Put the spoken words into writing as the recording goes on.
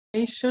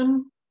as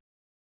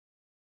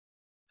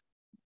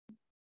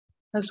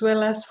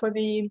well as for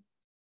the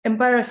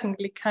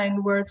embarrassingly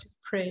kind words of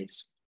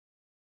praise.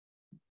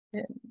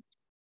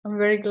 I'm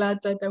very glad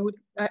that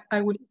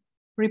I would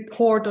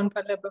report on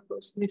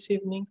Palaepaphos this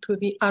evening to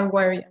the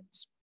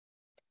Arwarians.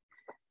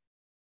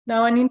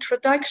 Now, an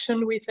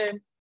introduction with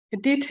a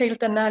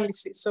detailed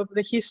analysis of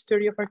the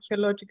history of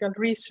archaeological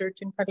research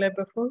in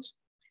Palaepaphos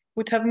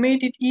would have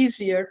made it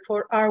easier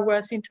for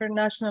Arwa's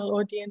international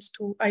audience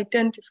to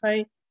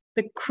identify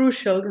the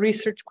crucial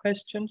research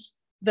questions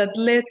that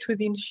led to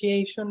the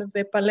initiation of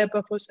the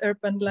Palaepaphos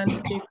Urban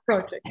Landscape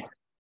Project,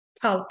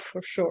 PULP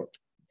for short.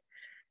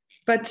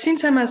 But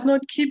since I must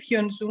not keep you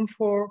on Zoom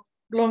for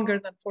longer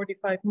than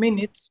 45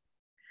 minutes,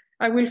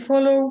 I will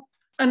follow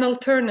an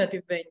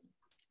alternative vein.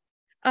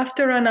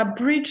 After an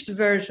abridged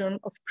version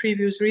of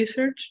previous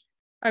research,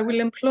 I will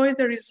employ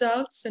the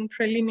results and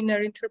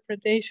preliminary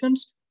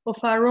interpretations of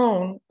our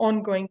own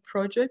ongoing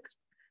projects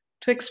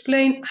to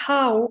explain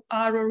how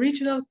our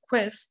original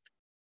quest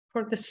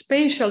for the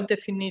spatial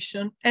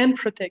definition and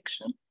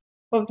protection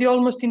of the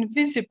almost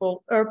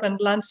invisible urban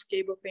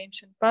landscape of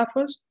ancient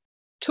Paphos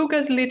took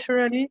us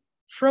literally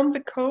from the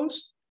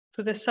coast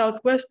to the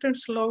southwestern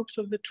slopes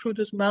of the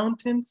Troodos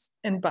Mountains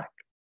and back.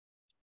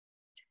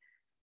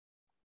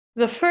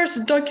 The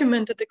first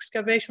documented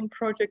excavation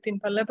project in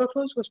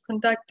Palaepaphos was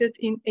conducted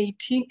in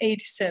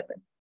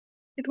 1887.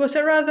 It was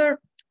a rather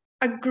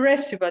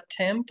aggressive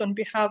attempt on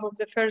behalf of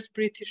the first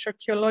British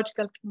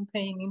archaeological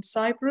campaign in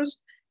Cyprus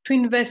to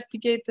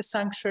investigate the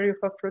sanctuary of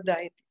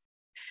Aphrodite.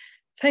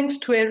 Thanks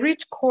to a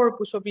rich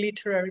corpus of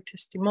literary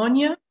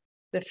testimonia,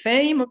 the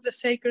fame of the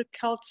Sacred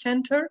Cult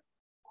Center,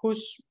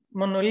 whose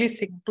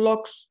monolithic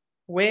blocks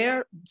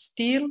were and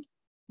still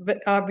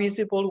are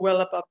visible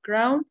well above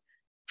ground,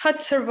 had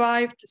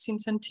survived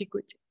since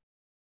antiquity.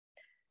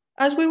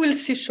 As we will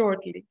see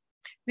shortly,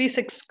 this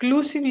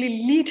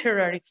exclusively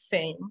literary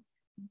fame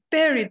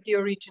buried the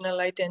original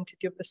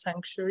identity of the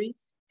sanctuary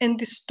and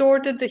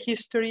distorted the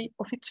history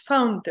of its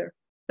founder,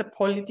 the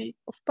polity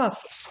of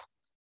Paphos.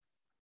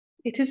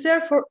 It is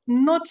therefore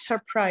not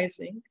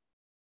surprising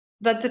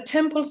that the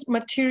temple's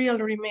material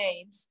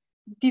remains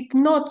did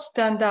not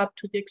stand up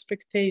to the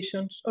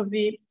expectations of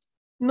the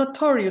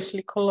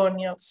notoriously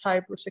colonial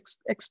Cyprus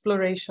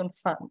Exploration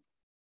Fund.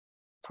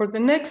 For the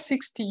next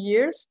 60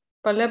 years,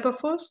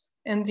 Palaepaphos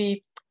and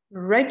the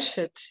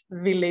wretched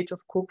village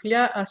of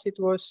Kuklia, as it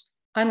was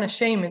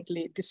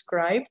unashamedly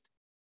described,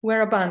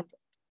 were abandoned.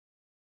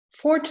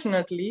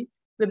 Fortunately,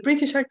 the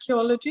British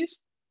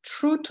archaeologists,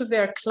 true to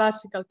their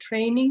classical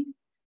training,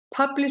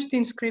 published the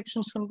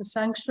inscriptions from the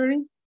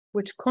sanctuary,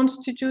 which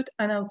constitute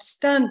an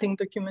outstanding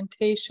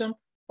documentation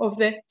of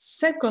the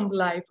second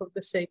life of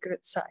the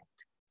sacred site.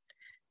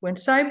 When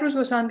Cyprus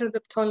was under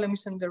the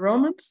Ptolemies and the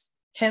Romans,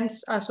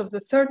 hence as of the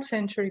 3rd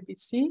century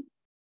BC,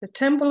 the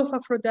temple of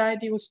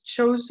Aphrodite was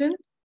chosen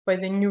by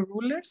the new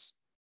rulers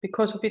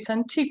because of its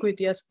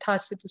antiquity, as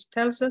Tacitus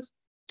tells us,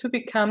 to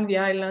become the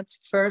island's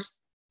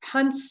first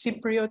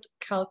pan-Cypriot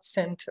cult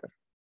center.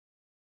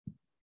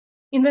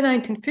 In the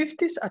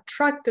 1950s,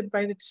 attracted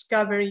by the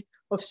discovery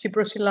of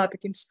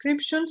Cyprosyllabic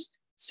inscriptions,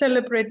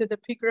 celebrated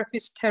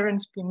epigraphist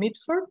Terence B.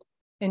 Mitford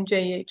and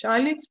J.H.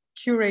 Aliff,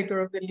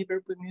 curator of the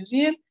Liverpool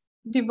Museum,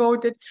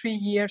 devoted 3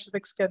 years of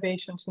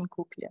excavations in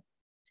Kuklia.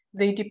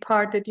 They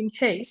departed in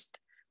haste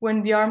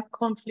when the armed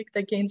conflict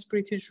against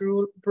British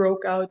rule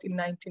broke out in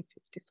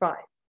 1955.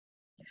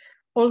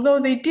 Although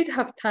they did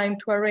have time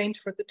to arrange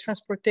for the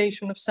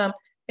transportation of some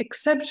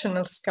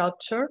exceptional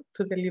sculpture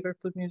to the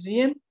Liverpool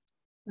Museum,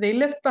 they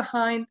left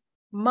behind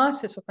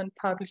masses of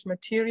unpublished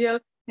material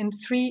and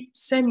 3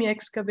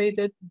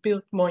 semi-excavated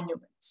built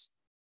monuments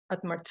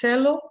at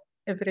Marcello,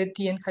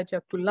 Evredi, and Haji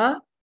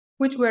Abdullah,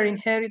 which were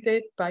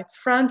inherited by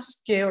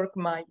Franz Georg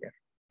Mayer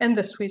and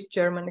the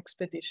Swiss-German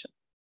expedition.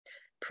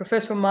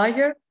 Professor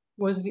Mayer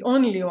was the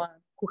only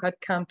one who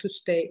had come to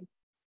stay.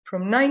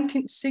 From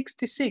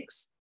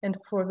 1966 and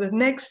for the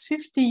next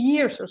 50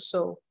 years or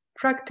so,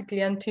 practically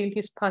until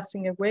his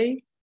passing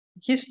away,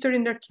 history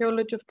and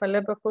archaeology of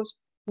Palaepaphos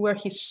were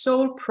his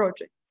sole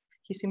project.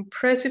 His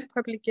impressive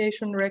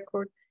publication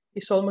record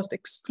is almost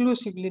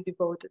exclusively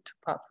devoted to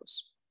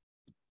Paphos.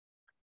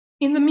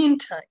 In the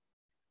meantime,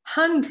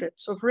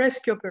 hundreds of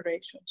rescue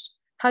operations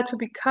had to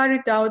be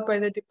carried out by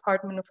the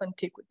Department of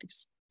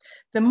Antiquities.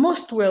 The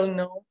most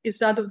well-known is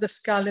that of the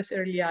Skales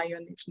Early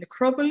Iron Age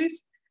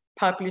necropolis,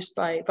 published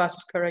by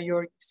Vassos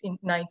Karagiorgis in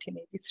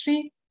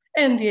 1983,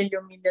 and the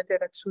Eliomilia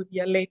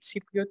Teratsoudia Late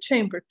Cypriot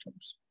Chamber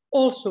Tombs,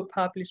 also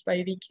published by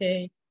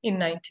VKA in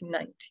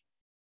 1990.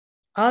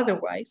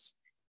 Otherwise,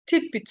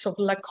 tidbits of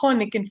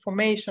laconic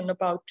information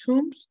about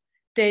tombs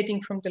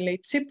dating from the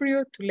late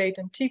Cypriot to late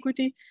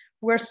antiquity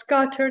were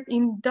scattered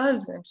in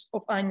dozens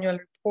of annual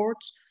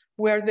reports,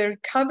 where the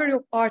recovery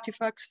of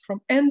artifacts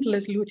from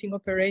endless looting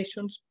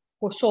operations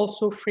was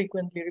also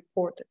frequently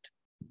reported.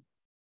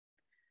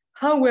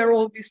 How were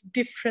all these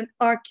different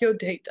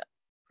archaeodata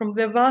from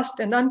the vast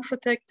and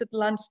unprotected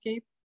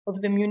landscape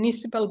of the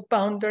municipal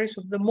boundaries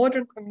of the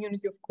modern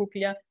community of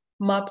Kuklia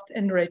mapped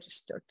and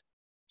registered?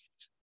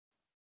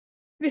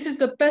 This is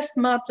the best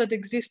map that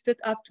existed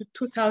up to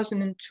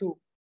 2002,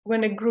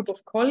 when a group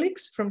of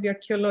colleagues from the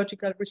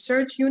Archaeological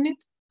Research Unit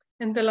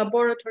and the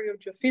Laboratory of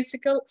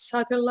Geophysical,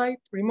 Satellite,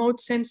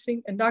 Remote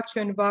Sensing and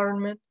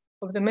Archaeoenvironment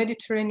of the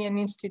Mediterranean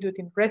Institute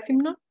in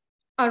Rethymnon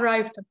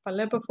arrived at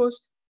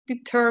Palaepaphos,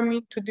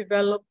 determined to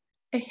develop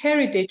a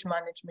heritage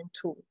management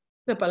tool,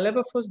 the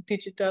Palaepaphos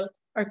Digital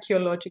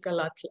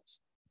Archaeological Atlas.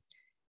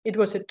 It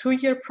was a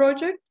 2-year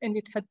project and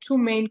it had 2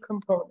 main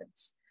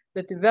components: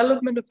 the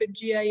development of a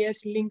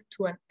GIS linked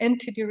to an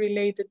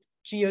entity-related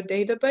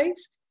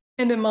geodatabase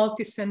and a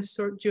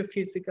multi-sensor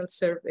geophysical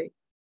survey.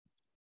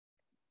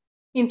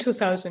 In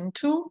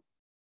 2002,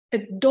 a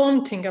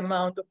daunting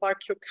amount of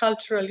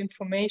archaeocultural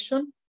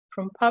information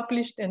from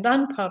published and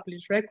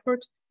unpublished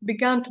records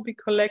began to be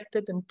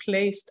collected and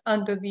placed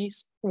under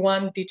this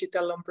one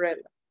digital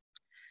umbrella.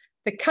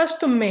 The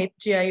custom-made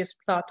GIS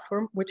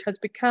platform, which has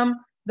become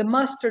the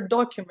master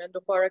document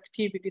of our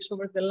activities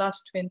over the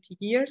last 20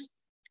 years,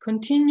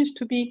 continues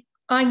to be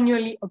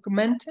annually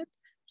augmented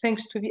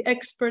thanks to the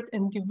expert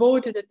and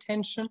devoted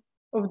attention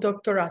of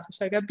Dr. Athos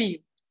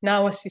Agabiou,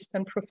 now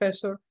assistant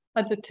professor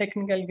at the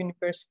Technical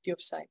University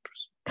of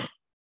Cyprus.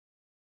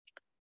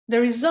 The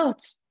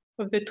results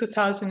of the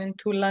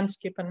 2002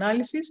 landscape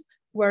analysis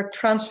were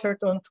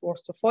transferred onto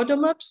orthophoto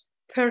maps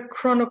per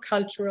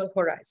chronocultural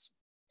horizon.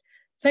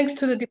 Thanks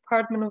to the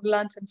Department of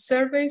Lands and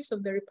Surveys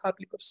of the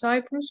Republic of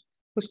Cyprus,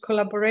 whose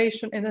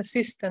collaboration and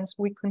assistance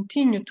we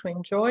continue to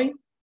enjoy,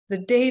 the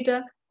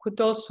data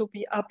could also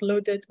be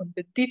uploaded on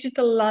the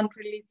digital land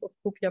relief of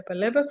Koupia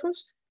Palaepaphos,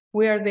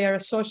 where they are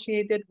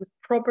associated with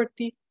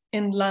property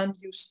and land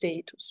use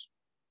status.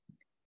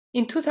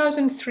 In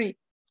 2003,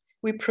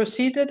 we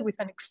proceeded with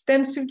an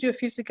extensive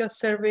geophysical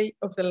survey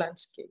of the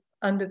landscape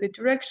under the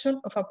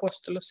direction of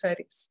Apostolos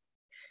Aris.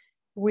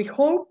 We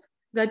hope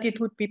that it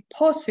would be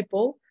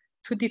possible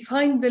to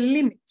define the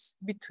limits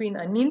between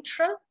an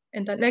intra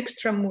and an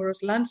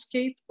extramuros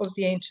landscape of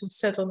the ancient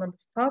settlement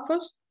of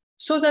Paphos,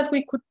 so that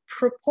we could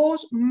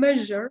propose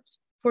measures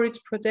for its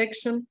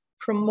protection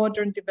from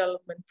modern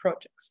development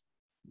projects.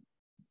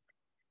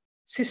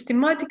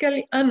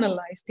 Systematically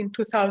analyzed in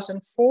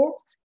 2004,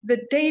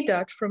 the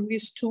data from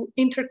these 2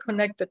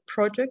 interconnected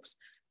projects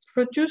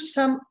produced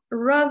some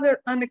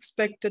rather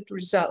unexpected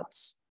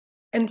results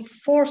and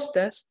forced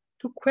us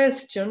to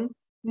question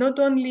not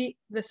only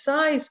the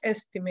size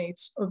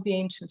estimates of the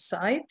ancient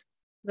site,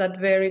 that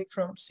varied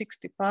from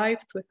 65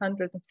 to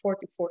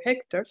 144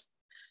 hectares,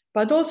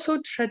 but also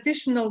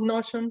traditional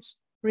notions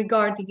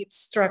regarding its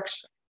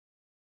structure.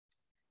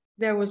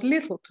 There was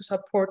little to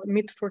support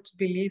Mitford's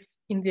belief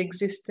in the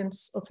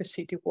existence of a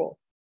city wall.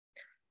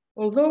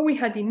 Although we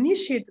had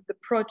initiated the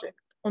project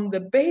on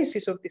the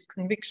basis of this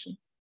conviction,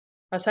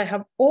 as I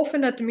have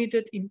often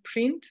admitted in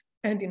print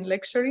and in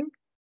lecturing,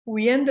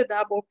 we ended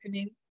up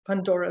opening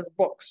Pandora's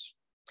box.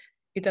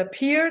 It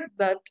appeared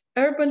that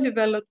urban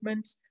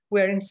developments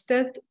were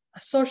instead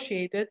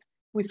associated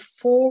with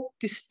 4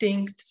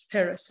 distinct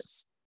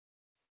terraces.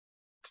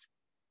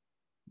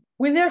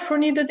 We therefore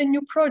needed a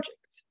new project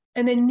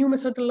and a new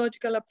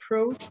methodological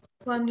approach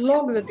to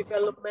unlock the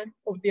development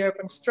of the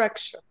urban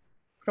structure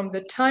from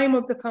the time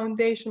of the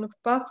foundation of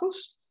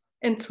Paphos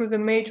and through the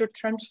major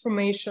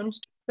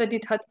transformations that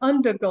it had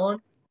undergone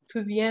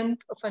to the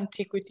end of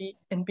antiquity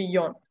and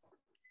beyond.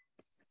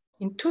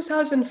 In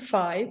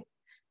 2005,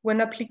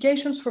 when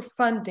applications for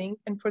funding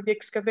and for the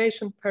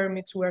excavation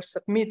permits were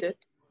submitted,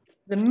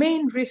 the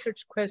main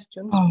research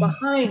questions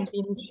behind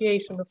the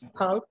initiation of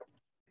PULP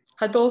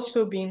had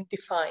also been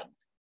defined.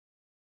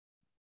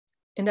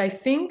 And I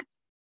think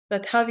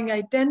that having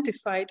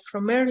identified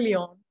from early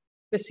on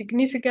the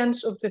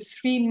significance of the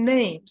 3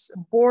 names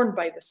borne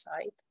by the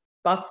site,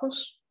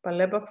 Paphos,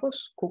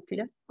 Palaepaphos,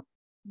 Koupia,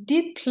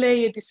 did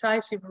play a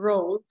decisive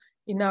role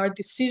in our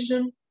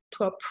decision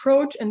to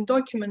approach and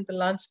document the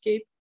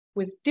landscape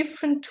with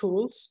different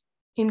tools,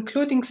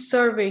 including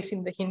surveys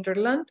in the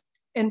hinterland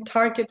and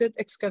targeted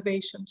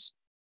excavations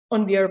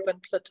on the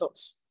urban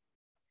plateaus.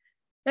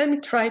 Let me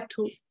try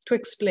to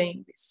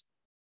explain this.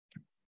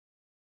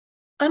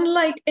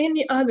 Unlike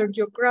any other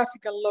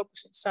geographical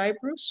locus in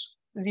Cyprus,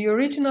 the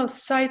original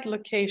site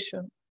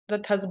location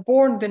that has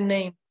borne the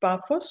name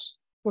Paphos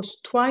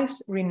was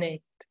twice renamed.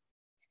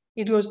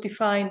 It was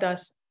defined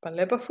as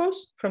Palaepaphos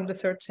from the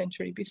 3rd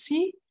century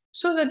BC,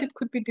 so that it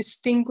could be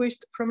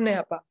distinguished from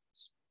Nea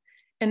Paphos,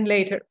 and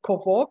later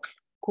Kovok,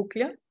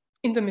 Koupia,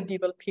 in the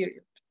medieval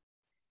period.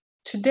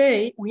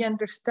 Today, we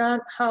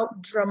understand how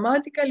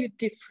dramatically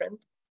different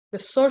the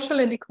social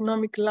and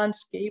economic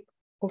landscape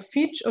of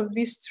each of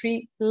these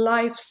 3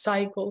 life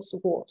cycles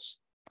was.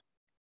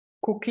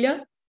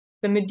 Koupia,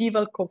 the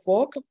medieval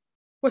Kovok,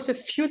 was a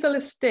feudal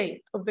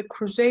estate of the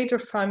Crusader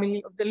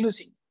family of the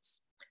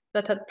Lusignans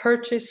that had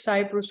purchased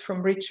Cyprus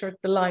from Richard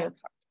the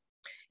Lionheart.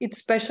 It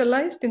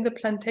specialized in the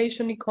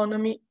plantation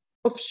economy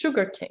of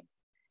sugarcane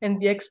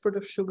and the export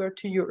of sugar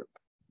to Europe.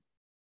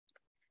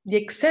 The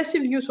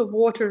excessive use of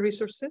water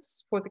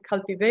resources for the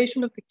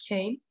cultivation of the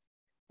cane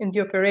and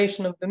the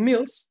operation of the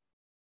mills,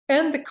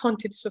 and the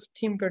quantities of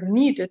timber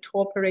needed to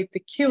operate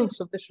the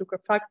kilns of the sugar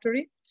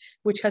factory,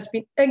 which has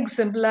been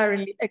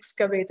exemplarily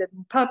excavated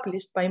and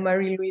published by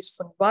Marie-Louise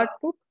von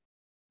Wartburg,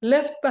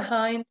 left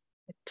behind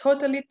a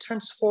totally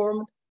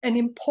transformed and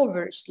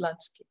impoverished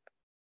landscape.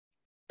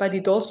 But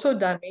it also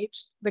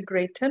damaged the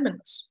great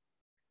temenos.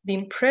 The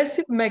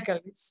impressive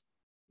megaliths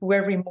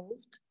were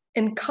removed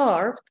and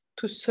carved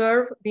to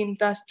serve the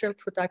industrial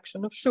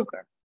production of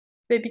sugar.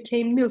 They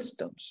became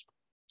millstones.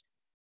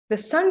 The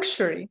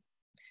sanctuary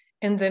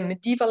and the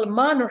medieval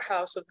manor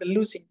house of the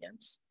Lusignan,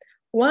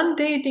 one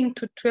dating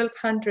to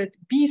 1200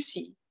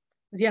 BC,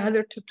 the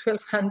other to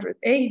 1200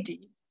 AD,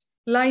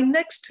 lie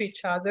next to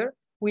each other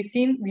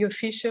within the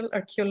official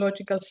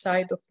archaeological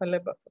site of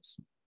Palaepaphos.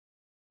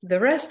 The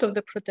rest of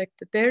the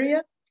protected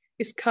area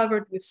is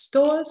covered with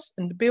stoas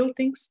and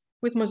buildings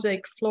with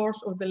mosaic floors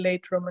of the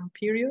late Roman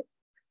period,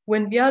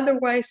 when the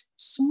otherwise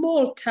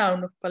small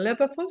town of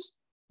Palaepaphos,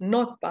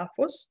 not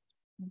Paphos,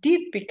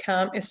 did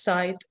become a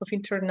site of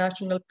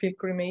international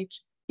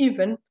pilgrimage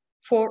even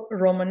for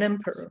Roman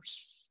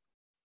emperors.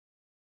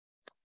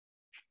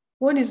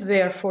 What is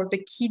therefore the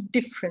key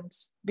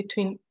difference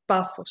between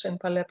Paphos and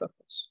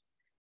Palaepaphos,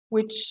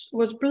 which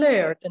was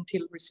blurred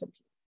until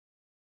recently?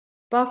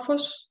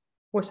 Paphos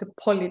was a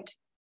polity,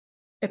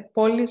 a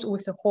polis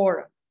with a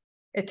hora,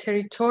 a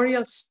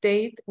territorial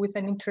state with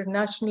an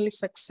internationally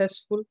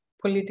successful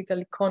political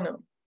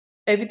economy,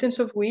 evidence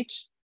of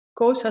which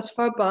goes as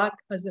far back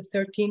as the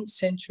 13th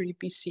century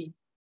BC.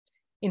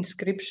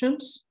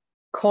 Inscriptions,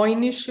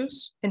 coin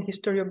issues, and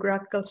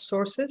historiographical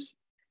sources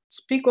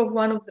speak of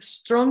one of the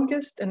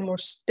strongest and more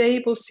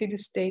stable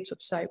city-states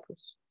of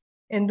Cyprus,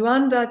 and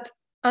one that,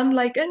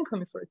 unlike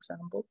Enkomi, for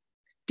example,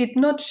 did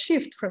not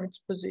shift from its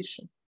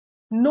position,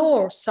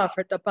 nor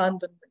suffered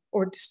abandonment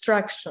or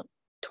destruction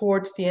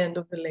towards the end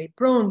of the late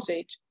Bronze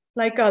Age,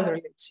 like other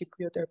late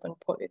Cypriot urban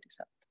polities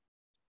had.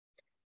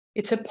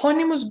 Its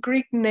eponymous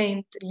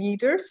Greek-named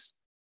leaders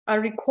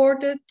are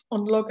recorded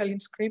on local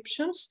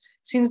inscriptions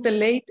since the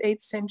late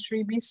 8th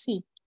century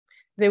BC.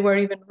 They were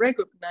even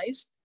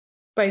recognized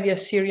by the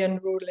Assyrian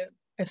ruler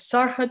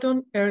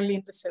Esarhaddon early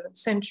in the 7th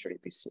century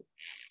BC.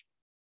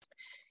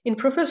 In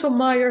Professor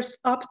Meyer's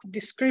apt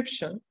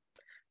description,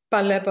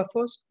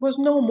 Palaepaphos was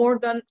no more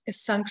than a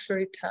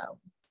sanctuary town.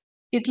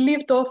 It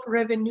lived off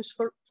revenues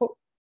for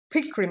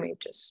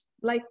pilgrimages,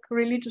 like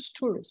religious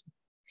tourism.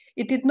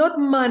 It did not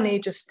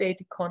manage a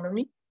state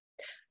economy,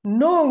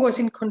 nor was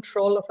in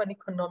control of an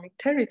economic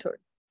territory.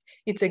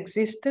 Its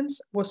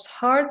existence was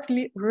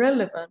hardly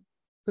relevant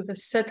to the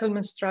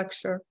settlement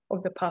structure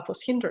of the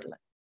Paphos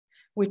hinterland,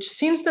 which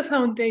since the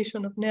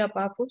foundation of Nea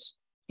Paphos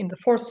in the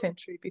 4th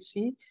century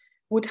BC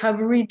would have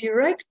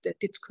redirected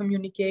its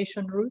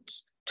communication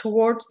routes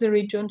towards the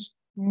region's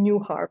new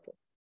harbor.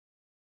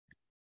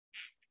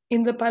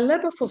 In the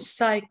Palaepaphos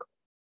cycle,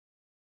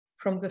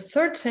 from the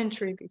 3rd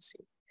century BC,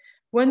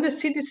 when the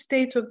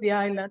city-states of the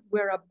island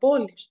were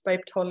abolished by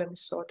Ptolemy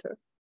Soter,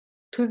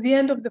 to the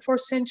end of the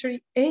 4th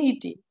century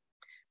AD,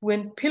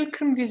 when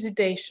pilgrim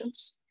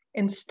visitations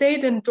and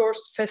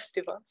state-endorsed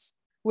festivals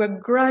were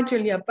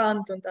gradually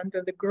abandoned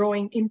under the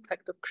growing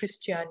impact of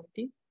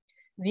Christianity,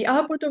 the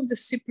abbot of the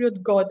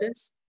Cypriot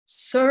goddess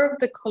served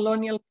the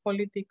colonial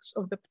politics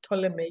of the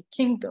Ptolemaic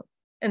kingdom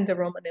and the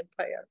Roman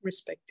Empire,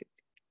 respectively.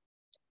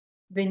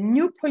 The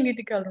new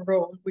political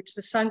role which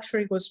the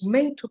sanctuary was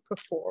made to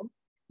perform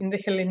in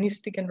the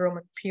Hellenistic and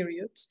Roman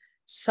periods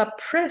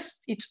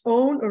suppressed its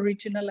own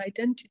original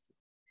identity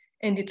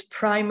and its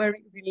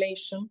primary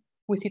relation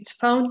with its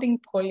founding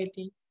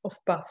polity of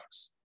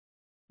Paphos.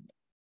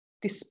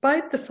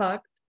 Despite the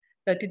fact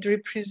that it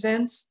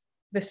represents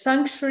the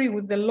sanctuary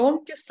with the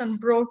longest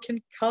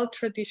unbroken cult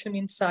tradition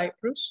in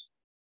Cyprus,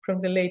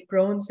 from the late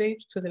Bronze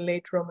Age to the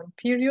late Roman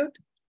period,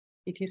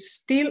 it is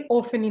still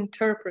often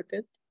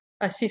interpreted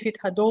as if it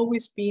had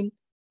always been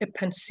a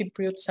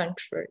pan-Cypriot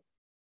sanctuary.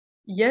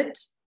 Yet,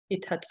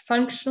 it had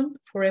functioned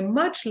for a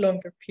much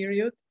longer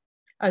period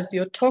as the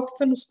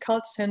autochthonous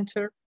cult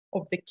center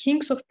of the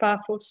kings of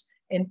Paphos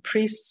and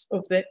priests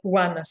of the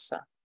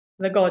Wanasa,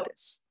 the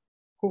goddess,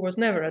 who was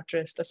never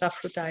addressed as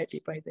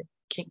Aphrodite by the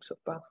kings of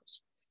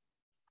Paphos.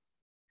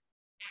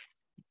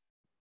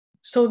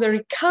 So the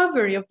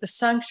recovery of the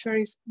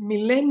sanctuary's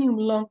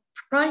millennium-long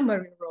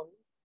primary role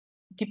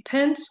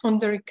depends on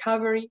the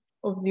recovery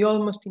of the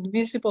almost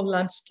invisible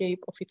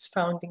landscape of its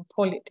founding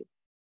polity,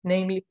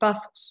 namely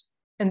Paphos,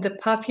 and the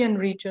Paphian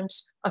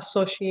region's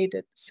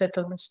associated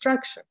settlement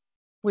structure,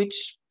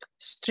 which,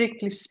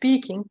 strictly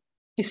speaking,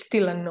 is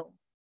still unknown.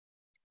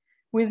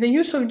 With the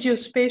use of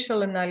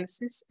geospatial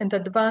analysis and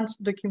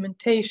advanced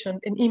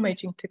documentation and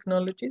imaging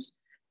technologies,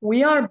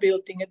 we are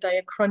building a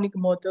diachronic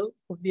model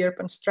of the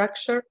urban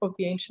structure of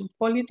the ancient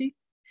polity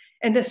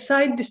and a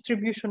site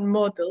distribution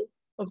model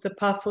of the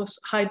Paphos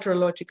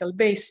hydrological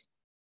basin.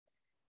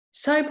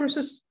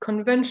 Cyprus's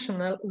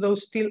conventional, though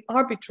still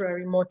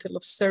arbitrary model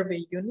of survey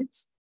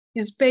units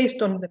is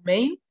based on the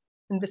main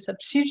and the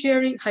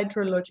subsidiary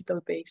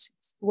hydrological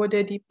basins, what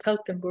Eddie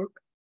Peltenburg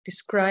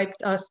described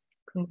as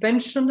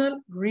conventional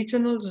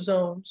regional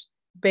zones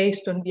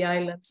based on the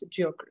island's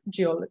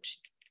geology.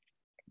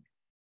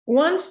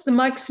 Once the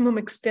maximum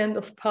extent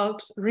of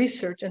PULP's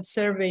research and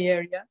survey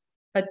area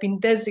had been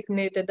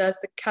designated as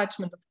the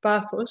catchment of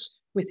Paphos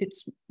with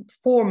its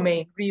 4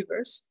 main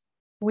rivers,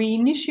 we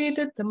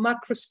initiated the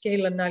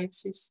macro-scale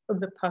analysis of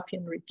the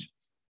Paphian region.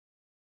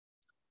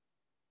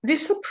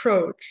 This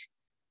approach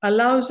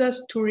allows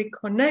us to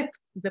reconnect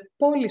the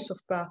polis of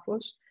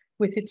Paphos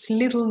with its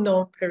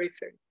little-known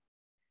periphery,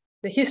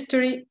 the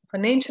history of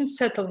an ancient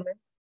settlement,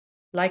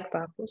 like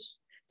Paphos,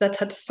 that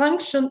had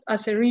functioned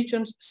as a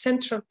region's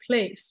central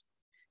place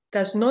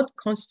does not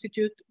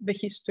constitute the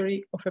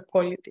history of a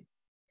polity.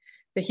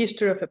 The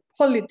history of a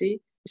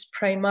polity is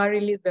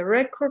primarily the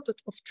record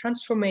of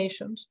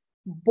transformations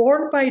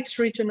born by its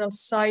regional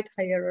site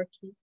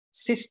hierarchy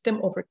system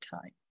over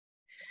time.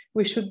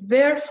 We should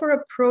therefore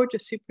approach a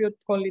Cypriot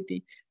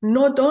polity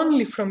not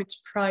only from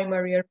its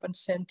primary urban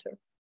center,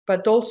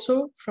 but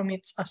also from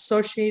its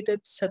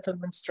associated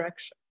settlement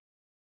structure.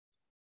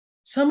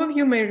 Some of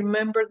you may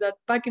remember that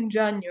back in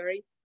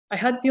January, I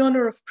had the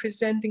honor of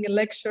presenting a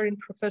lecture in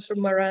Professor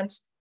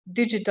Maran's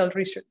digital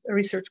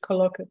research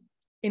colloquium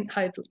in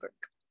Heidelberg.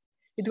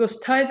 It was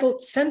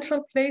titled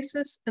Central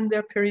Places and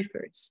Their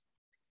Peripheries,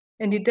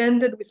 and it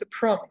ended with a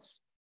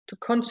promise to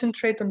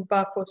concentrate on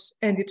Paphos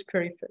and its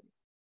periphery.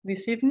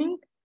 This evening,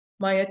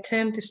 my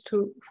attempt is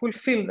to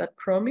fulfill that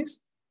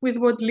promise with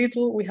what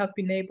little we have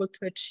been able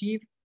to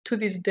achieve to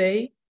this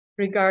day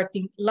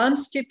regarding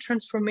landscape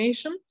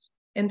transformation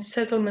and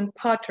settlement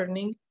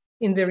patterning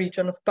in the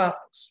region of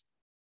Paphos.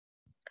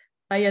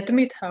 I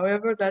admit,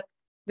 however, that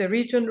the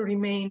region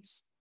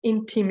remains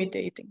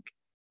intimidating.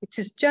 It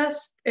is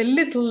just a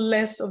little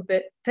less of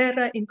the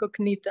terra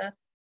incognita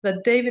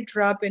that David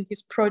Rabb and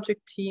his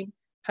project team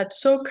had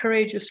so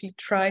courageously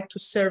tried to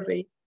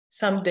survey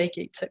some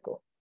decades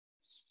ago.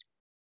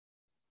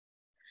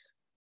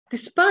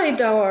 Despite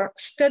our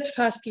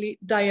steadfastly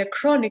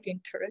diachronic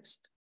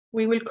interest,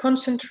 we will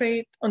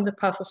concentrate on the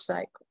Paphos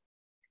cycle,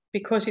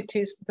 because it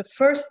is the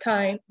first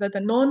time that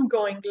an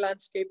ongoing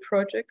landscape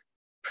project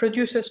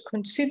produces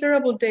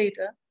considerable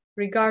data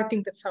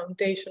regarding the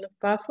foundation of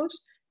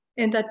Paphos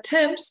and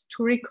attempts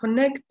to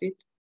reconnect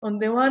it on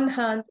the one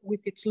hand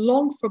with its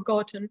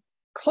long-forgotten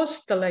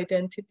coastal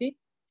identity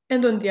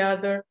and on the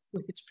other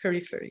with its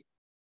periphery.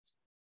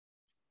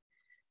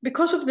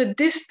 Because of the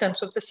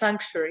distance of the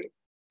sanctuary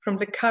from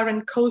the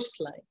current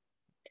coastline,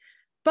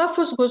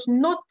 Paphos was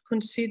not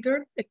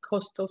considered a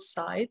coastal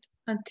site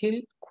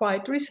until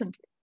quite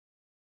recently.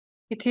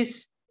 It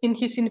is in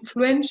his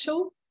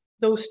influential,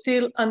 though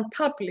still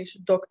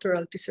unpublished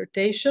doctoral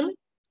dissertation,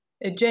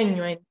 a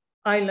genuine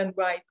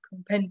island-wide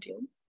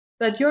compendium,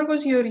 that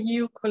Yorgos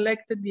Georgiou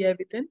collected the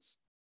evidence,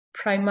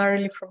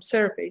 primarily from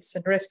surveys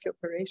and rescue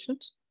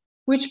operations,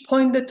 which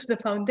pointed to the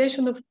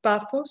foundation of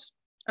Paphos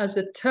as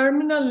a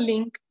terminal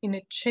link in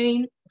a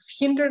chain of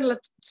hinterland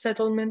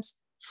settlements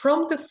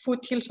from the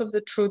foothills of the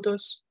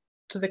Troodos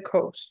to the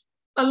coast,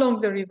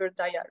 along the river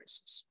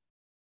Diaresis.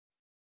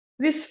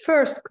 This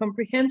first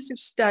comprehensive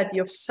study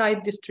of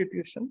site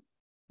distribution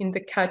in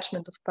the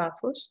catchment of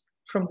Paphos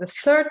from the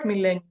 3rd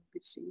millennium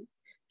BC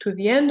to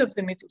the end of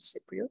the Middle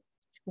Cypriot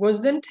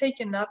was then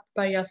taken up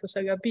by Athos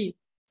Agabil,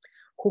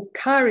 who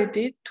carried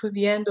it to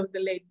the end of the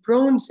late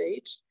Bronze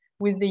Age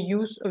with the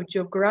use of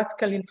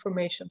geographical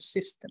information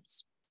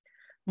systems.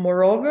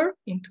 Moreover,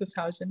 in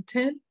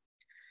 2010,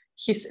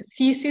 his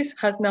thesis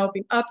has now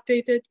been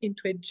updated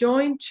into a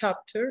joint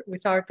chapter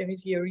with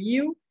Artemis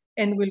Georgiou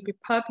and will be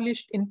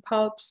published in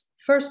PULP's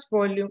first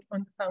volume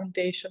on the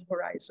foundation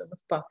horizon of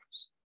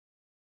Paphos.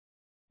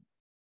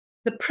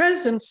 The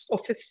presence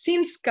of a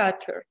thin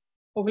scatter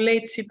of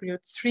late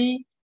Cypriot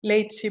 3,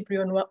 late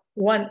Cypriot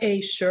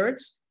 1A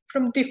sherds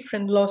from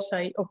different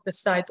loci of the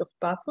site of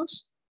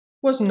Paphos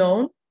was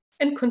known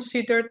and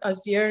considered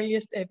as the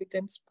earliest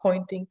evidence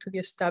pointing to the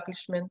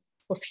establishment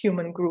of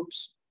human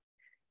groups.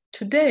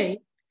 Today,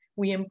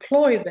 we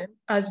employ them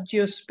as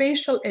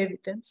geospatial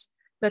evidence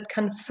that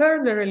can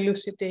further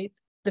elucidate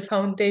the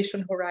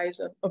foundation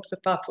horizon of the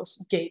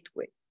Paphos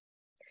gateway.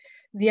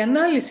 The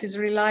analysis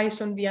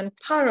relies on the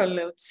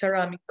unparalleled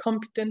ceramic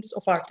competence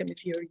of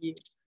Artemis Georgiou,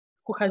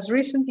 who has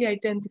recently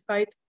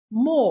identified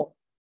more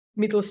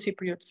Middle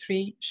Cypriot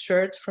 3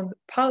 sherds from the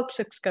PULP's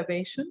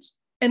excavations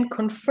and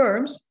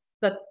confirms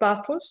that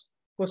Paphos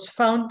was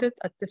founded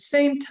at the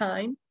same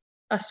time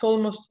as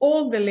almost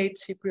all the late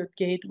Cypriot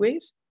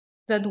gateways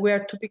that were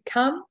to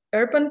become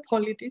urban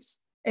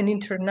polities and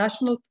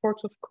international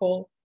ports of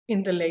call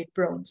in the late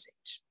Bronze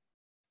Age.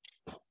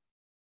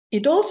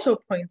 It also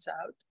points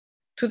out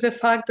to the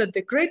fact that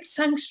the Great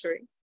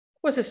Sanctuary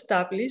was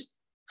established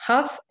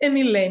half a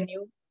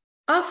millennium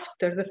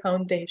after the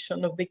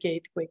foundation of the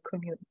gateway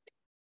community.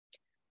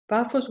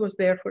 Paphos was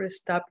therefore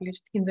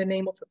established in the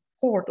name of a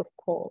port of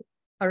call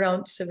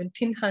around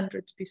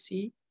 1700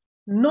 BC,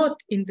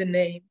 not in the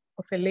name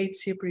of a late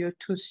Cypriot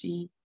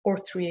 2C or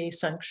 3A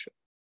sanctuary.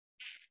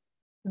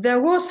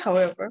 There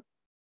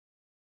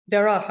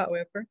are,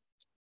 however,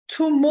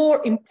 two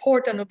more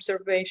important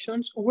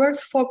observations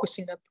worth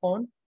focusing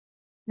upon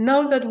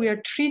now that we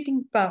are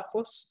treating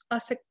Paphos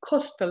as a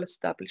coastal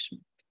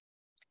establishment.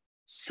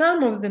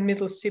 Some of the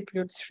Middle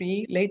Cypriot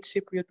III, Late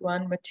Cypriot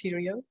I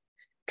material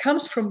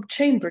comes from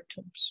chamber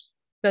tombs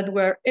that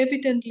were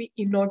evidently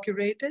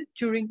inaugurated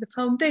during the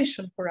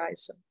foundation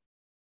horizon,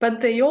 but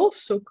they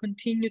also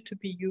continue to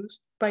be used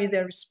by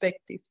their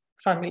respective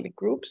family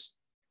groups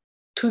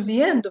to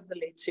the end of the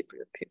Late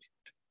Cypriot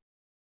period.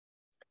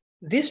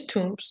 These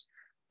tombs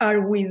are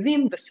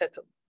within the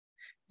settlement.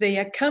 They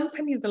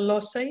accompany the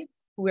loci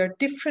where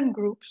different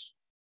groups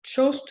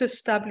chose to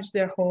establish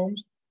their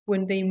homes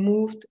when they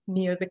moved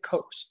near the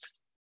coast.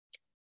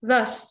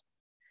 Thus,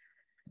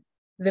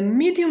 the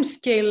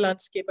medium-scale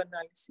landscape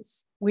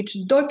analysis,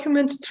 which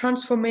documents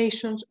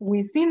transformations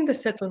within the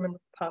settlement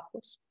of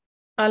Paphos,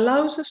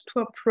 allows us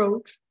to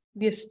approach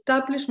the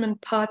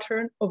establishment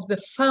pattern of the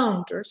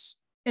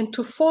founders and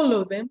to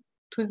follow them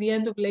to the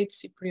end of Late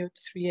Cypriot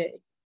IIIA,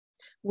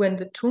 when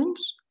the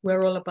tombs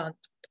were all abandoned.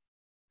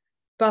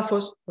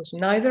 Paphos was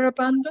neither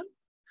abandoned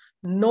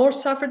nor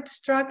suffered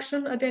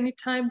destruction at any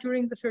time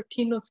during the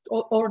 13th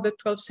or the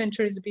 12th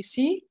centuries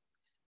BC,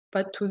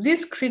 but to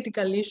this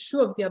critical issue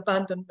of the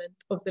abandonment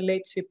of the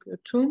Late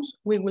Cypriot tombs,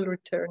 we will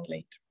return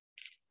later.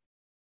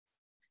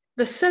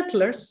 The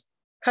settlers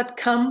had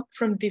come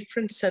from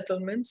different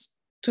settlements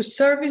to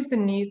service the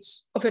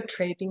needs of a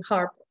trading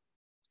harbor.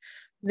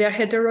 Their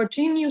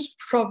heterogeneous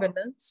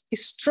provenance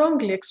is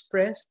strongly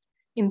expressed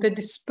in the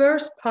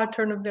dispersed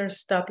pattern of their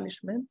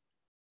establishment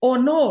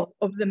on all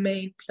of the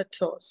main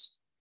plateaus,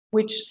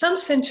 which some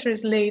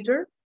centuries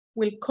later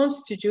will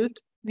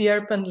constitute the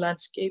urban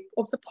landscape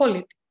of the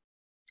polity.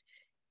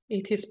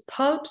 It is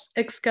PULP's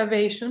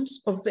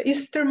excavations of the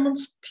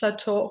easternmost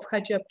plateau of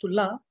Haji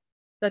Abdullah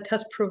that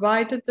has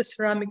provided the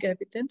ceramic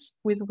evidence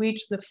with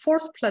which the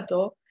fourth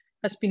plateau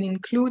has been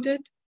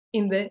included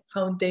in the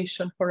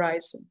foundation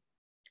horizon.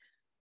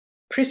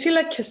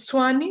 Priscilla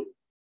Keswani,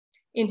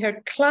 in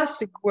her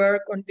classic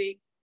work on the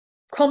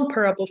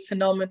comparable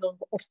phenomenon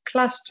of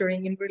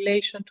clustering in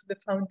relation to the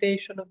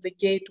foundation of the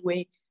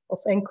gateway of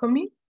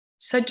Enkomi,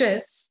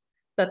 suggests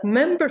that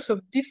members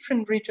of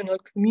different regional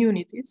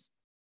communities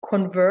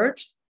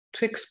converged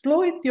to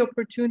exploit the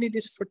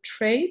opportunities for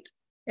trade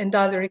and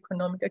other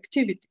economic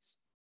activities.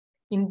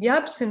 In the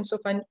absence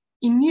of an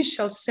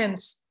initial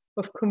sense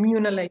of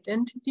communal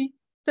identity,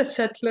 the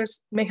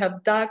settlers may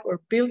have dug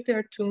or built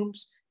their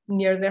tombs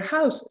near their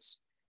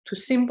houses to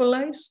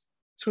symbolize,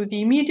 through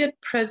the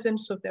immediate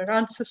presence of their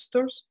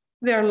ancestors,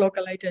 their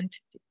local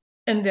identity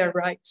and their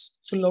rights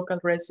to local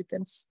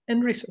residence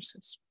and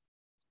resources.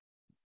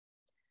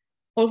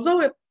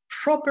 Although a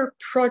proper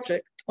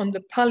project on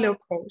the Paleo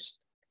coast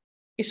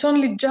is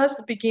only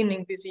just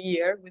beginning this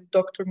year with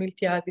Dr.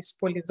 Miltiadis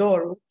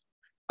Polidorou,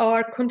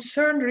 our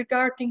concern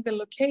regarding the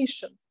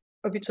location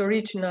of its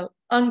original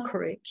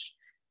anchorage,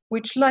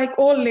 which, like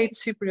all late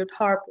Cypriot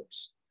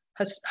harbors,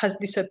 has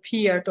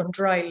disappeared on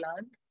dry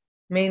land,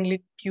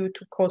 mainly due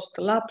to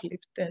coastal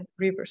uplift and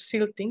river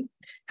silting,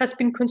 has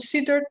been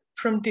considered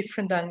from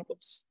different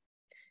angles.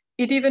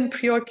 It even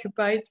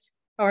preoccupied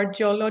our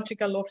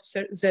geological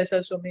officer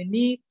Zeza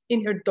Zomeni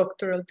in her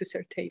doctoral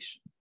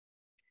dissertation.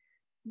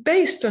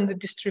 Based on the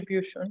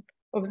distribution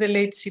of the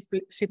late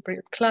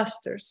Cypriot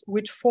clusters,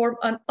 which form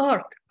an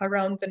arc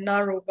around the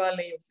narrow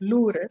valley of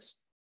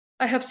Loures,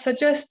 I have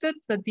suggested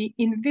that the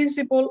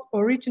invisible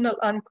original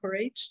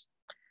anchorage,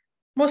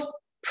 most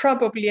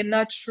probably a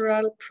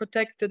natural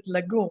protected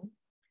lagoon,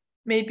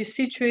 may be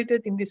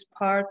situated in this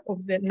part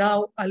of the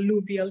now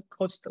alluvial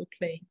coastal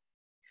plain.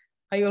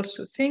 I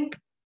also think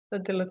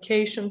that the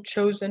location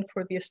chosen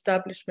for the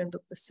establishment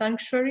of the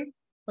sanctuary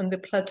on the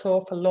plateau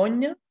of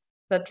Alonia,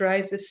 that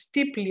rises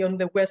steeply on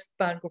the west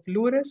bank of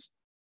Loures,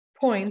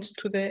 points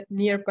to the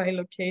nearby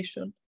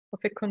location of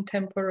a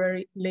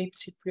contemporary late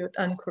Cypriot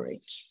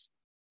anchorage.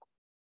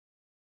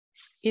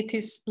 It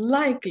is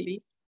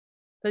likely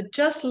that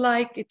just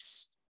like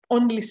its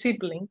only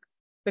sibling,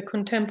 the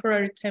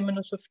contemporary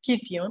temenos of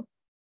Kition,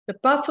 the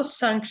Paphos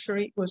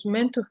sanctuary was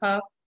meant to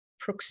have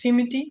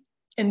proximity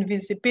and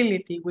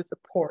visibility with the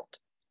port,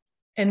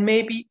 and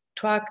maybe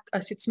to act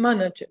as its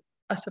manager,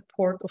 as a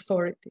port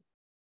authority.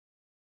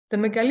 The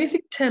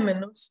megalithic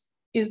temenos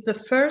is the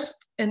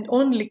first and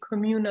only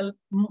communal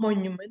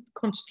monument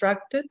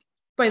constructed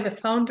by the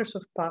founders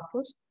of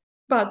Paphos,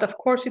 but of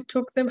course it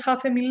took them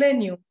half a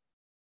millennium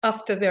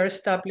after their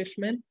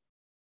establishment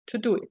to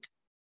do it.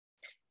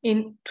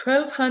 In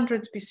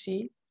 1200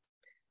 BC,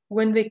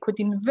 when they could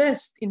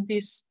invest in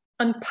this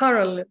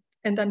unparalleled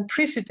and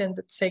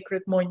unprecedented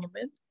sacred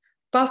monument,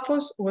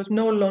 Paphos was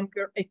no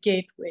longer a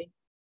gateway,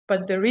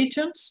 but the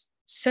region's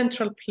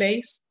central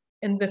place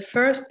and the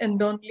first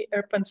and only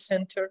urban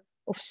center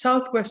of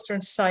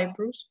southwestern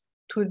Cyprus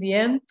to the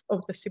end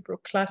of the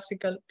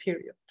Cyproclassical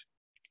period.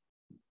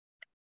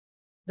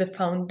 The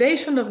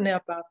foundation of Nea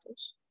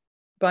Paphos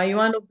by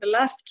one of the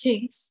last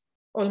kings,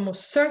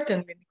 almost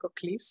certainly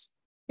Nicosia,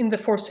 in the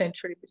 4th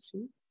century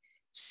BC,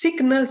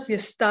 signals the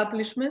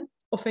establishment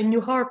of a new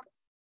harbor.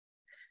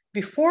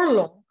 Before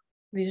long,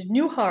 this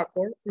new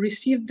harbor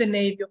received the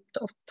name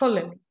of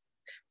Ptolemy.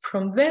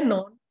 From then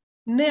on,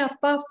 Nea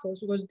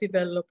Paphos was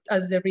developed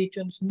as the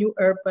region's new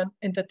urban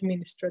and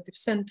administrative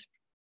center.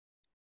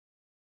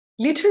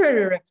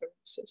 Literary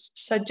references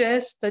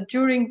suggest that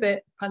during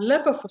the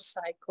Palaepaphos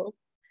cycle,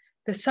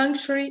 the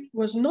sanctuary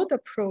was not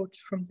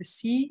approached from the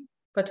sea,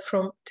 but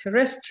from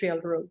terrestrial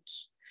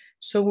roads.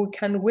 So we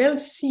can well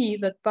see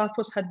that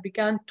Paphos had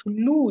begun to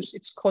lose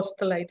its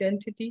coastal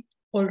identity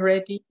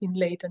already in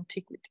late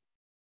antiquity.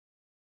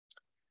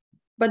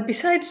 But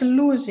besides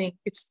losing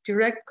its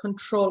direct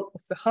control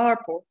of the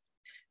harbor,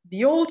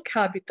 the old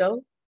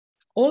capital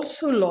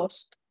also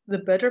lost the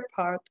better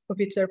part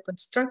of its urban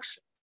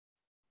structure.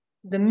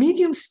 The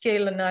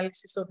medium-scale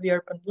analysis of the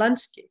urban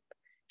landscape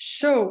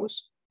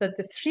shows that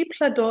the three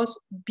plateaus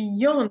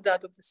beyond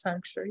that of the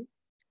sanctuary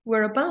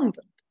were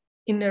abandoned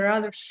in a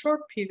rather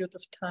short period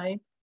of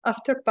time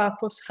after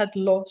Paphos had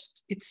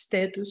lost its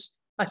status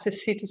as a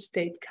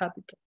city-state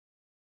capital.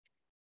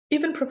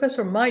 Even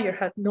Professor Meyer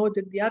had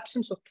noted the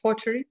absence of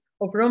pottery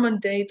of Roman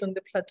date on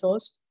the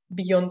plateaus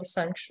beyond the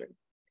sanctuary.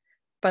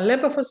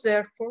 Palaepaphos,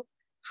 therefore,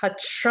 had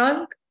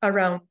shrunk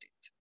around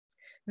it.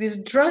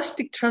 This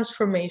drastic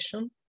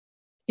transformation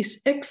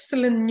is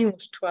excellent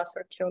news to us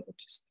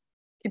archaeologists.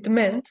 It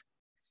meant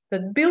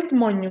that built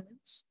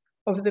monuments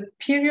of the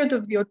period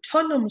of the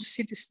autonomous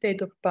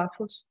city-state of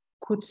Paphos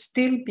could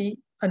still be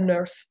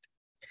unearthed,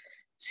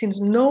 since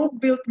no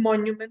built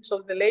monuments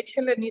of the late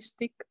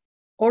Hellenistic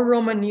or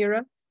Roman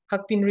era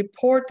have been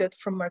reported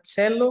from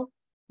Marcello,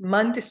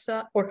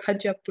 Mandisa, or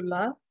Haji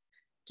Abdullah.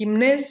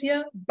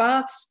 Gymnasia,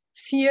 baths,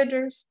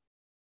 theaters,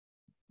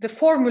 the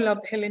formula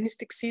of the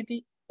Hellenistic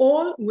city,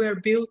 all were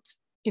built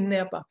in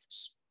Nea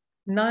Paphos,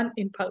 none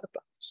in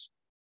Palaepaphos.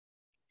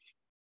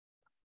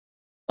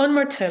 On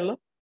Marcello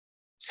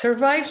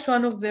survives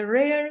one of the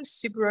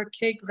rarest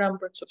Cypriot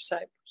ramparts of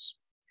Cyprus.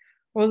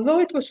 Although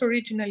it was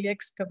originally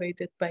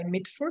excavated by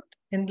Mitford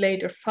and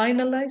later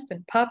finalized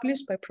and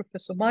published by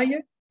Professor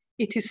Meyer,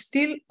 it is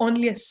still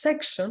only a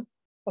section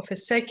of a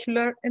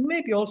secular and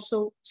maybe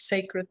also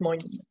sacred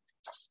monument.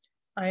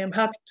 I am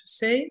happy to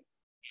say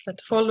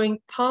that following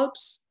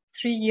PULP's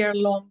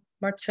 3-year-long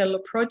Marcello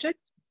project,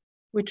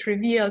 which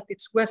revealed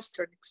its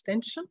western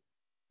extension,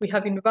 we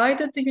have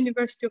invited the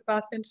University of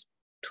Athens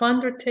to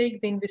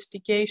undertake the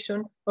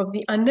investigation of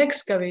the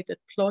unexcavated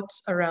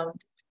plots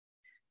around it.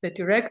 The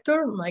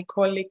director, my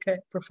colleague,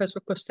 Professor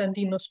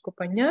Konstantinos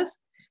Kopanias,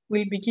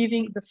 will be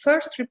giving the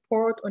first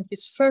report on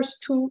his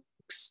first 2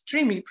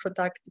 extremely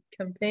productive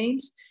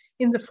campaigns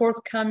in the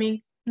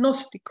forthcoming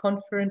Gnostic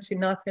conference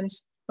in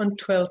Athens on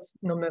 12th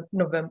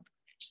November.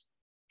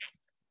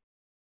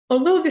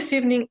 Although this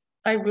evening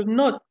I will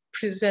not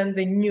present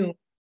the new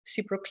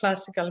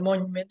Cypro-classical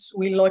monuments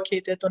we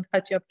located on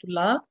Haji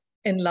Abdullah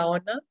and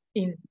Laona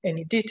in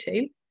any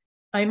detail,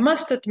 I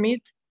must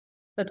admit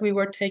that we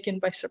were taken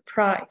by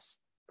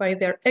surprise by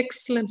their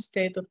excellent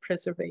state of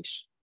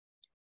preservation,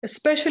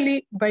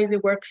 especially by the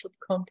workshop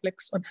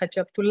complex on Haji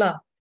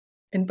Abdullah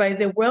and by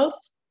the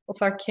wealth of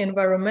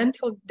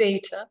archae-environmental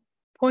data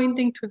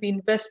pointing to the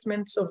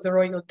investments of the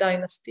royal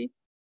dynasty,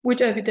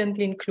 which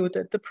evidently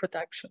included the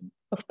production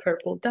of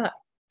purple dye.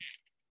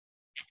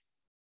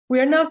 We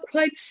are now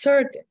quite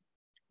certain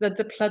that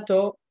the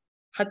plateau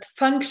had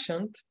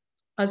functioned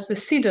as the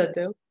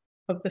citadel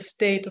of the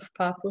state of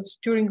Paphos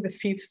during the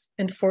 5th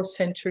and 4th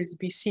centuries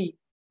BC.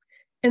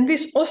 And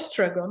this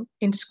ostragon,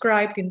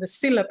 inscribed in the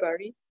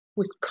syllabary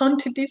with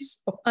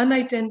quantities of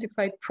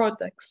unidentified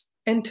products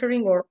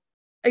entering or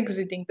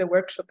exiting the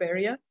workshop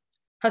area,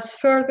 has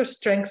further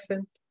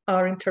strengthened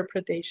our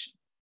interpretation.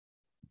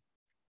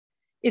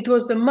 It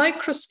was the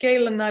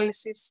micro-scale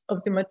analysis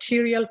of the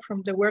material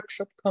from the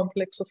workshop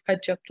complex of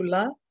Haji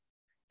Abdullah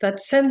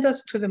that sent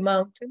us to the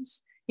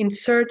mountains in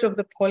search of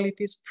the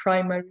polity's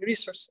primary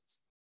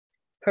resources.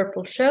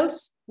 Purple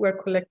shells were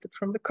collected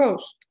from the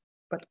coast,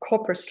 but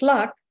copper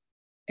slag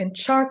and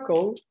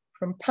charcoal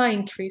from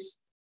pine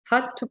trees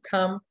had to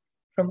come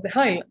from the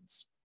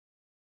highlands.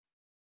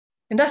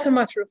 And as a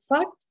matter of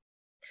fact,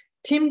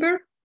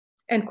 timber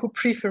and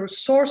cupriferous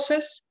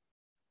sources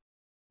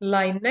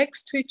lie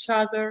next to each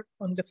other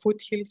on the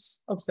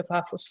foothills of the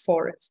Paphos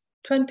forest,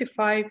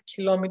 25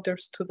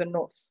 kilometers to the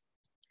north.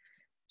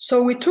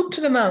 So we took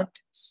to the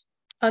mountains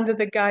under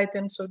the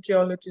guidance of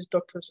geologist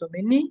Dr.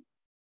 Zomeni.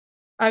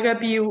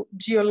 Agabiou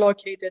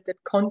geolocated and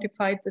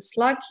quantified the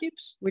slag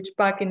heaps, which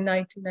back in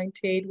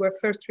 1998 were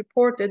first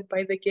reported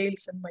by the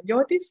Gales and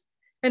Mayotis,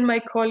 and my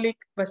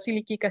colleague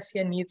Vasiliki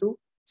Kassianidou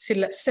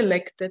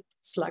selected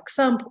slag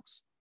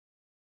samples.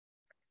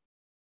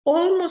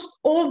 Almost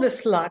all the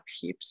slag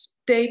heaps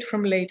date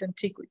from late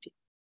antiquity,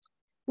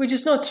 which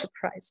is not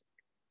surprising.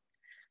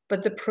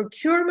 But the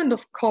procurement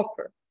of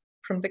copper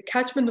from the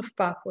catchment of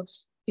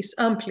Paphos is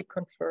amply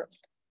confirmed.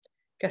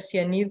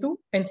 Kassianidou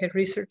and her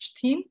research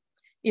team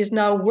is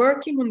now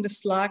working on the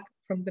slag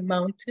from the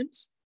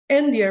mountains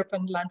and the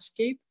urban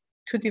landscape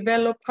to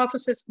develop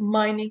Paphos's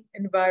mining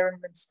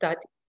environment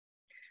study.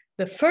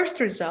 The first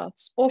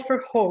results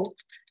offer hope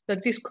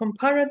that this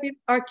comparative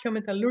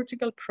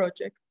archaeometallurgical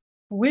project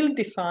will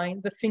define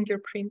the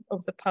fingerprint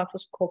of the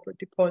Paphos copper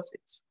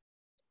deposits.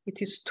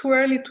 It is too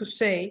early to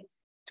say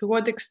to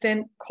what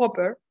extent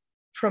copper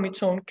from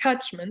its own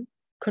catchment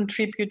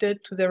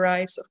contributed to the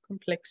rise of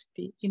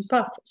complexity in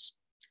Paphos.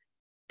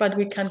 but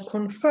we can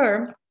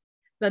confirm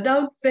that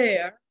out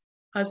there,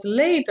 as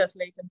late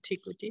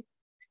antiquity,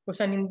 was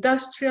an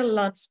industrial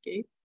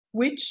landscape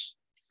which,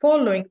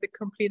 following the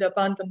complete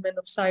abandonment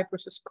of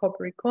Cyprus's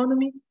copper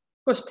economy,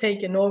 was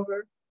taken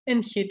over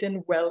and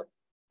hidden well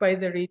by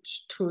the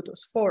rich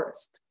Troodos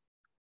forest.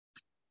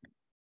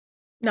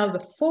 Now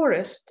the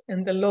forest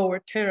and the lower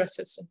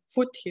terraces and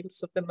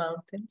foothills of the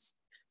mountains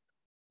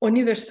on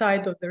either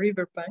side of the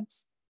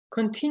riverbanks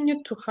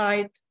continued to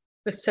hide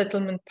the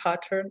settlement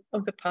pattern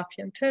of the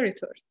Paphian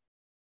territory.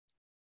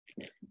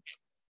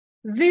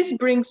 This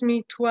brings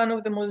me to one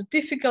of the most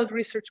difficult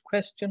research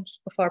questions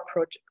of our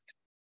project.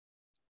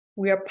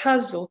 We are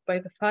puzzled by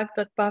the fact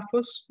that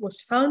Paphos was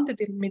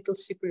founded in Middle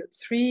Cypriot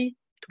III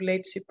to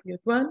Late Cypriot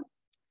I,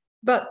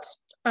 but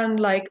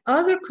unlike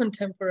other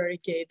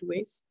contemporary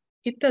gateways,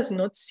 it does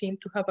not seem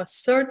to have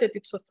asserted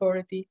its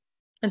authority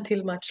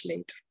until much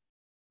later.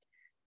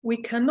 We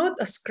cannot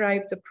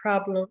ascribe the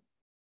problem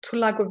to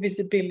lack of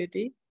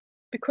visibility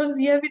because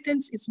the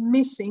evidence is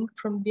missing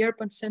from the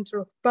urban center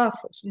of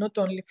Paphos, not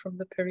only from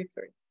the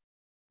periphery.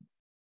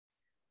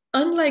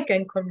 Unlike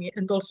Enkomi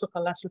and also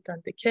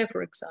Halasutandeke,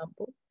 for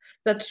example,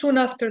 that soon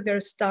after their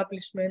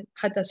establishment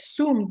had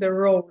assumed the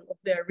role of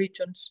their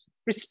region's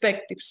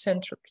respective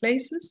central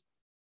places,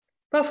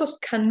 Paphos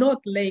cannot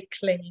lay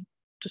claim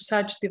to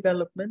such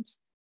developments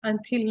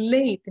until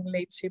late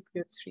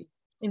Cypriot III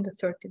in the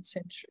 13th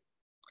century.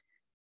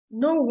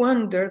 No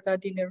wonder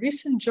that in a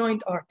recent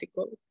joint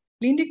article,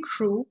 Lindy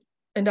Crew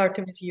and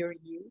Artemis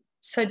Georgiou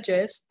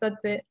suggest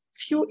that the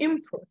few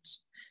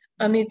imports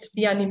amidst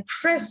the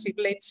unimpressive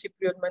Late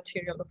Cypriot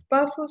material of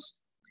Paphos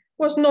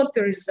was not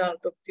the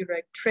result of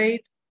direct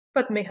trade,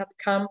 but may have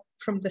come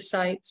from the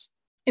sites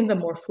in the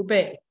Morphou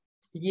Bay,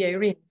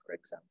 Yeirim, for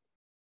example.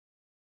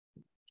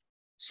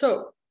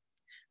 So,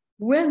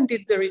 when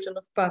did the region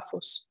of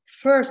Paphos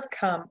first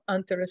come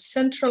under a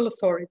central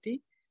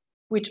authority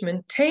which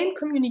maintained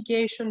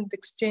communication and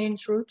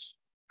exchange routes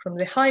from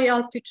the high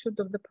altitude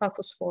of the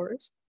Paphos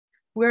forest,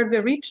 where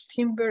the rich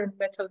timber and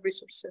metal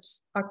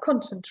resources are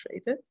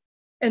concentrated,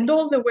 and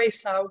all the way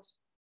south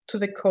to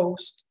the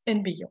coast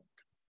and beyond?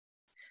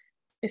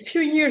 A few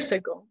years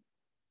ago,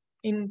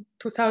 in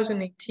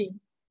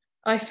 2018,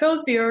 I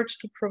felt the urge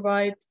to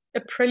provide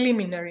a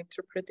preliminary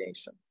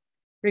interpretation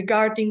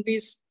regarding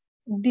this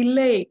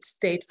delayed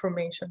state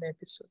formation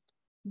episode,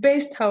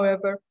 based,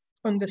 however,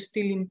 on the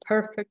still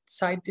imperfect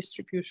site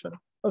distribution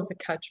of the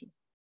catchment.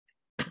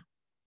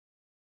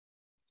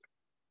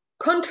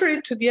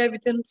 Contrary to the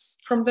evidence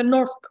from the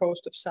north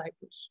coast of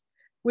Cyprus,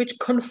 which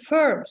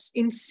confirms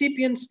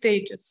incipient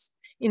stages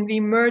in the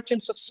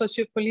emergence of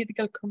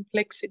sociopolitical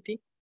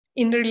complexity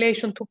in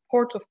relation to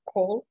ports of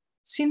call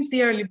since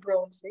the early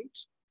Bronze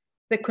Age,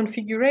 the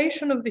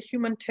configuration of the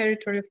human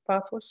territory of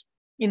Paphos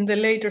in the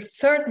later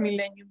 3rd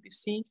millennium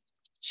BC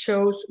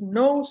shows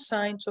no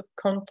signs of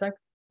contact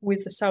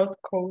with the south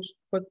coast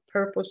for the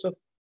purpose of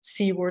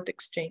seaward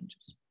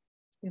exchanges.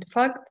 In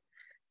fact,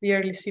 the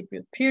early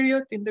Cypriot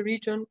period in the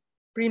region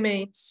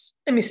remains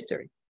a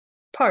mystery,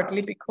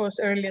 partly because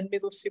early and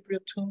middle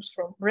Cypriot tombs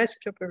from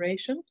rescue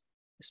operations,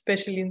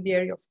 especially in the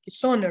area of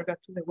Kisonerga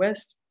to the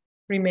west,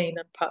 remain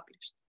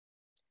unpublished.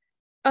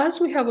 As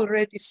we have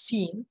already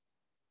seen,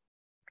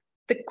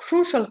 the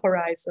crucial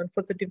horizon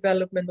for the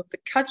development of the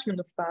catchment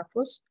of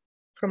Paphos,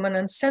 from an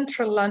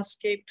ancestral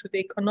landscape to the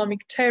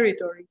economic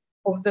territory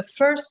of the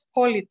first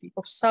polity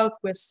of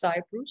southwest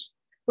Cyprus,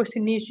 was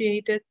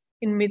initiated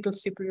in Middle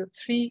Cypriot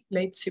III,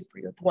 Late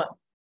Cypriot I.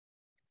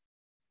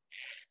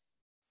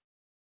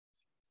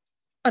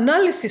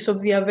 Analysis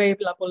of the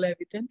available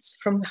evidence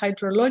from the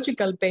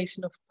hydrological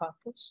basin of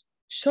Paphos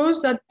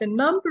shows that the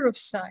number of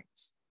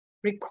sites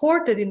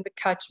recorded in the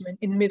catchment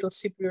in Middle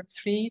Cypriot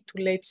III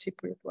to Late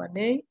Cypriot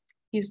Ia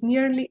is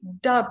nearly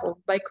double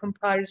by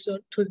comparison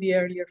to the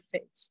earlier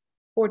phase,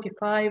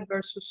 45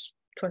 versus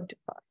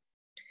 25,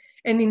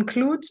 and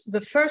includes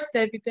the first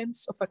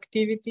evidence of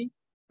activity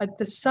at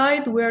the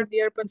site where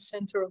the urban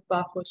center of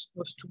Paphos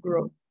was to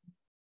grow.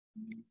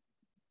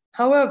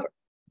 However,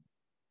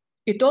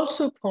 it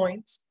also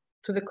points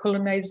to the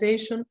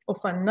colonization of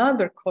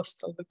another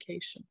coastal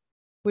location,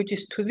 which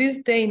is to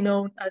this day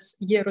known as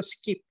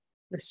Yeroskip,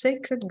 the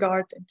sacred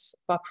gardens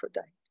of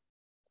Aphrodite.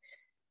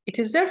 It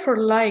is therefore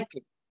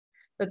likely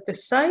that the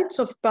sites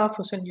of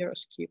Paphos and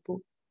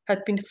Yeroskipu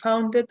had been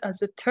founded as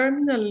the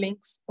terminal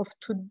links of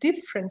two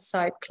different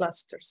site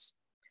clusters.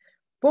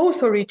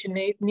 Both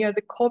originate near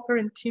the copper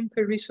and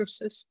timber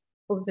resources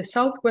of the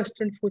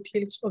southwestern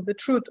foothills of the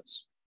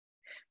Troodos,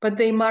 but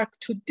they mark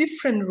two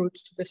different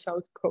routes to the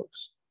south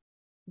coast.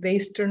 The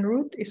eastern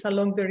route is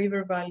along the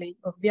river valley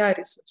of the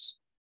Arissos,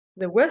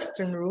 the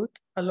western route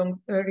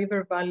along the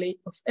river valley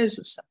of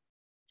Ezousa.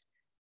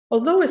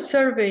 Although a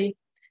survey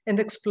and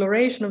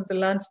exploration of the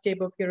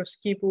landscape of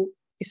Yeroskipu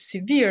is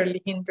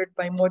severely hindered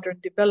by modern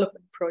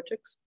development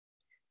projects,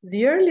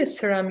 the earliest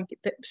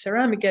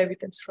ceramic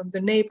evidence from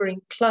the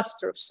neighboring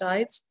cluster of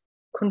sites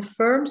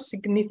confirms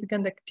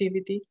significant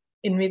activity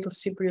in Middle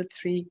Cypriot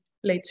III,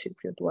 Late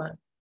Cypriot I.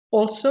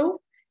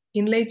 Also,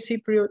 in Late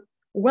Cypriot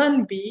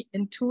 1b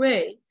and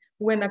 2a,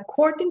 when,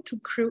 according to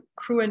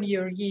Crew and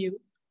Georgiou,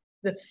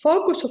 the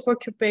focus of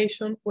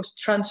occupation was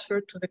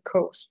transferred to the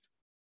coast.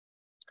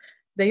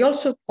 They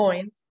also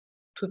point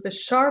to the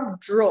sharp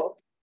drop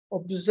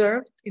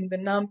observed in the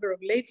number of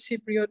late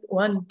Cypriot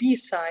 1B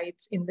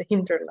sites in the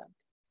hinterland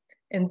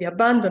and the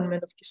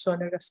abandonment of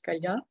Kisonia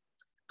Gaskalia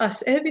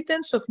as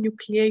evidence of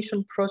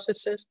nucleation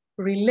processes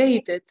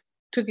related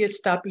to the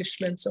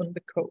establishments on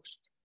the coast.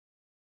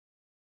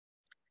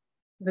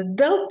 The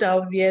delta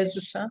of the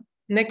Ezusa,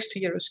 next to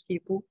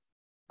Yeroskipou,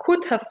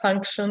 could have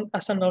functioned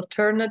as an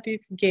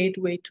alternative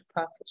gateway to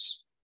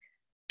Paphos.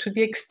 To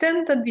the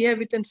extent that the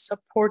evidence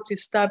supports the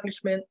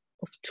establishment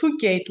of two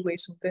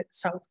gateways on the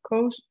south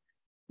coast,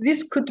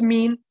 this could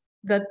mean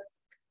that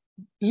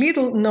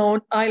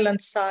little-known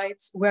island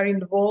sites were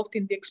involved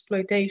in the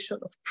exploitation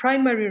of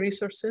primary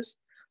resources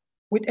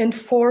and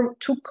formed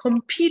two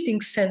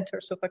competing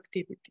centers of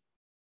activity.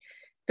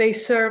 They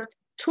served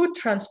two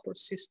transport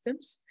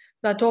systems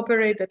that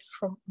operated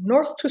from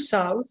north to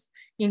south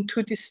in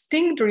two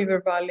distinct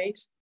river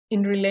valleys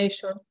in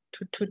relation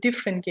to two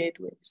different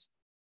gateways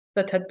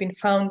that had been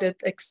founded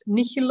ex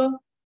nihilo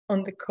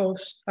on the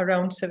coast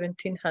around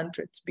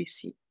 1700s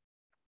BC.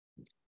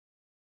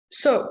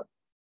 So,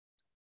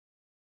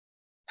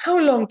 how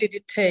long did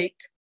it take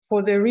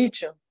for the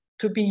region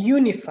to be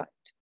unified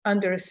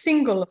under a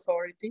single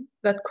authority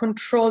that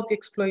controlled the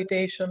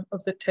exploitation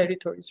of the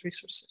territory's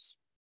resources?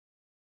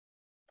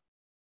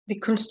 The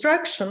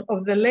construction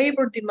of the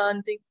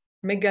labor-demanding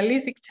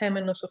megalithic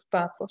temenos of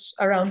Paphos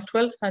around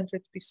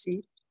 1200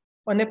 BC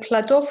on a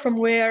plateau from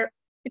where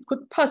it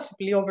could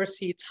possibly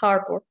oversee its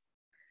harbor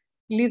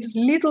leaves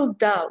little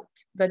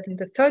doubt that in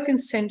the 13th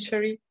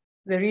century,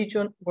 the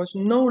region was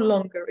no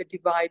longer a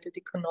divided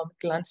economic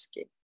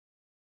landscape.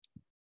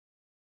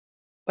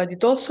 But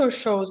it also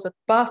shows that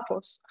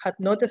Paphos had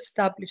not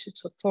established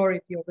its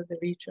authority over the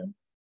region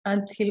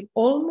until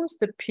almost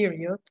the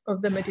period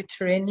of the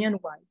Mediterranean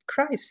wine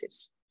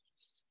crisis.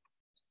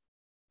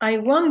 I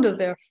wonder,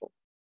 therefore,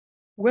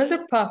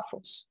 whether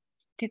Paphos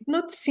did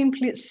not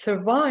simply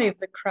survive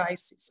the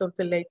crisis of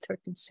the late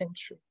 13th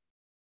century,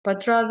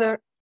 but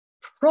rather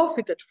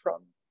profited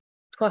from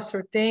it to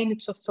ascertain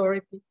its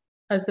authority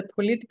as the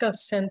political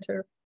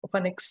center of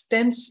an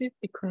extensive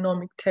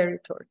economic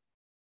territory.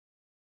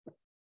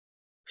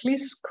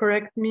 Please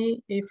correct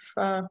me if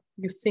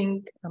you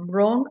think I'm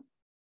wrong,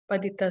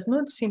 but it does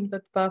not seem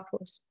that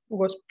Paphos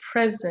was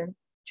present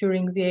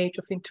during the age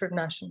of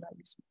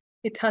internationalism.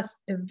 It has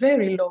a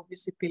very low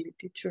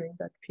visibility during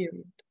that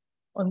period.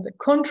 On the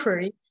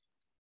contrary,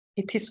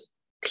 it is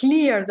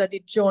clear that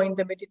it joined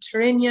the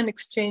Mediterranean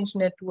exchange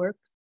network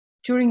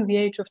during the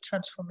age of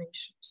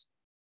transformations.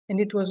 And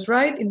it was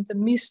right in the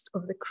midst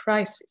of the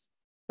crisis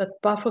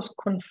that Paphos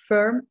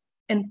confirmed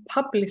and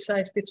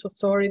publicized its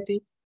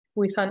authority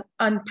with an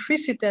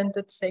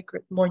unprecedented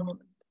sacred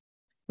monument,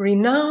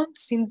 renowned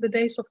since the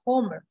days of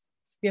Homer.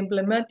 The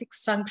emblematic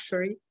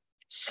sanctuary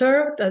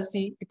served as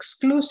the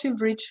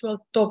exclusive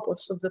ritual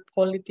topos of the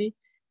polity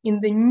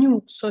in the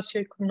new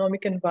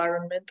socioeconomic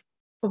environment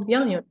of the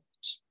Iron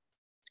Age.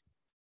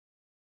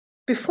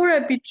 Before I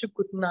bid you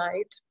good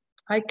night,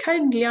 I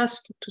kindly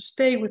ask you to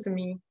stay with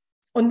me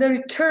on the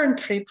return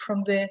trip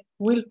from the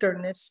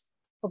wilderness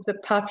of the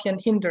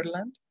Paphian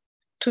hinterland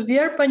to the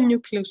urban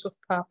nucleus of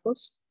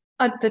Paphos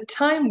at the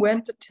time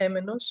when the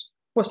temenos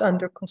was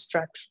under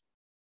construction.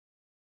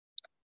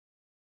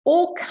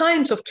 All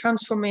kinds of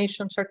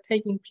transformations are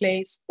taking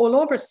place all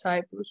over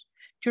Cyprus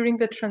during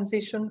the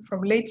transition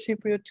from late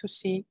Cypriot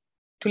 2C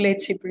to late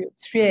Cypriot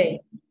 3A,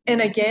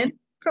 and again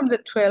from the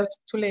 12th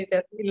to late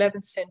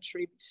 11th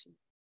century BC.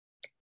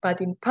 But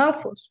in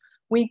Paphos,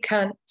 we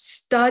can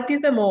study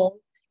them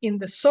all in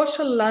the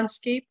social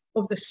landscape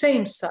of the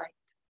same site,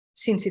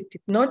 since it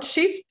did not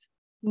shift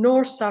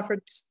nor suffer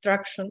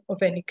destruction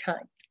of any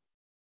kind.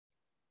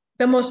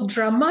 The most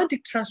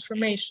dramatic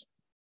transformation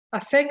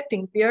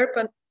affecting the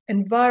urban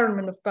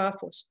environment of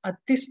Paphos at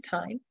this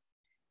time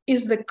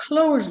is the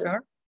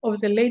closure of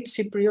the late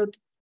Cypriot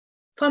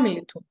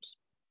family tombs.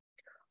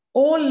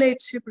 All late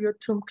Cypriot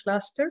tomb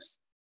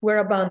clusters were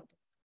abandoned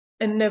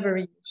and never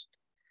reused.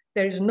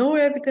 There is no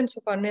evidence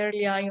of an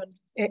early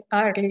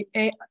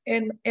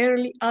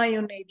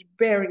Iron Age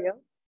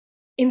burial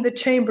in the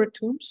chamber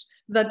tombs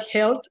that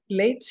held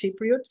late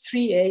Cypriot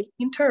 3A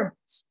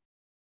interments.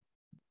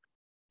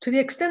 To the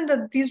extent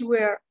that these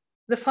were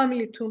the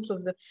family tombs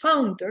of the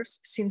founders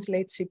since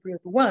late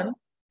Cypriot 1,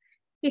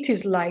 it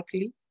is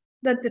likely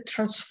that the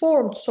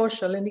transformed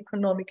social and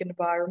economic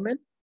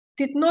environment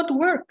did not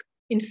work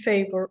in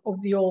favor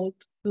of the old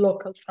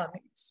local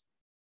families.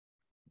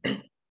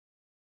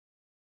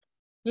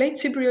 Late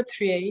Cypriot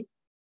 3A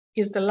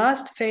is the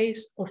last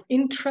phase of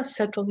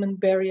intra-settlement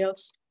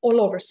burials all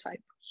over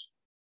Cyprus,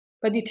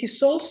 but it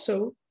is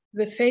also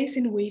the phase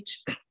in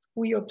which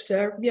we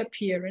observe the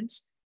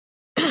appearance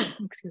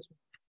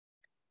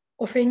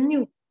of a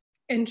new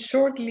and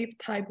short-lived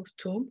type of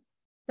tomb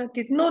that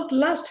did not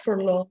last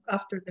for long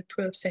after the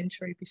 12th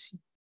century BC.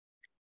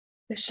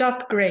 The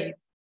shaft grave,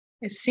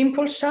 a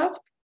simple shaft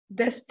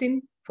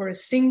destined for a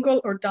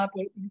single or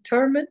double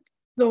interment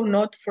though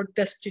not for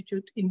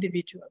destitute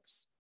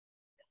individuals.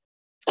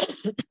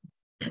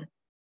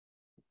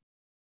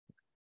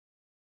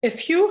 A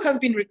few have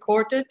been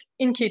recorded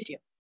in Kitia,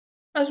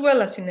 as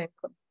well as in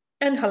Enkon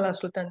and Hala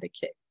Sultan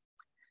Deke.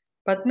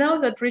 But now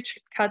that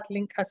Richard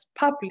Catling has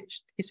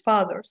published his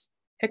father's,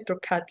 Hector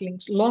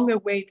Catling's,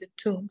 long-awaited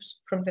tombs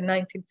from the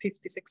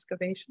 1950s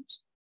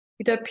excavations,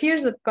 it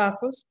appears that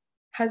Paphos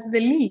has the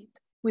lead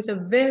with a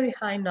very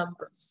high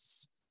number.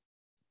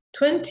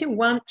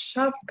 21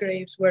 shaft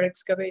graves were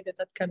excavated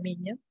at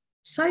Kaminia,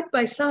 side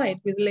by side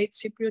with late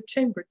Cypriot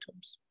chamber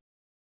tombs.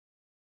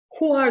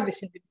 Who are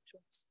these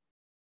individuals?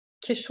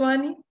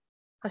 Keshwani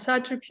has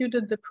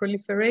attributed the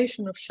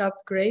proliferation of shaft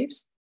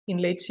graves in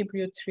late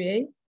Cypriot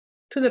 3A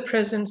to the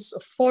presence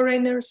of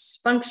foreigners,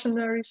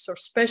 functionaries, or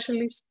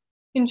specialists,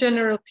 in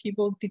general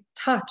people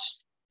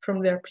detached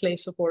from their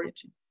place of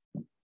origin.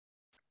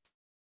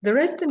 The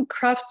resident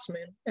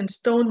craftsmen and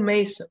stone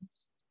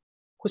masons,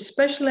 whose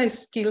specialized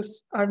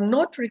skills are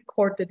not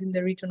recorded in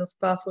the region of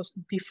Paphos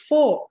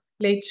before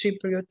late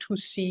Cypriot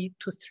 2C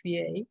to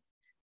 3A,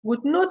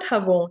 would not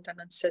have owned an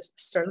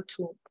ancestral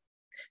tomb.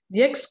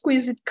 The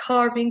exquisite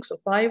carvings of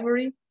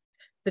ivory,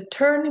 the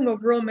turning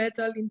of raw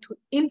metal into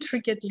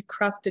intricately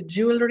crafted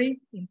jewelry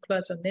in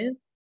cloisonné,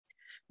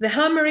 the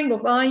hammering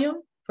of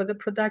iron for the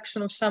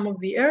production of some of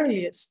the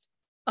earliest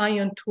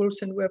iron tools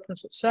and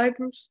weapons of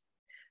Cyprus,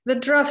 the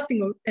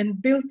drafting of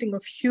and building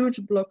of huge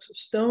blocks of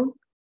stone,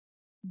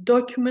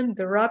 document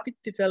the rapid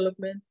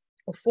development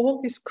of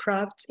all these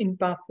crafts in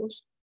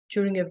Paphos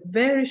during a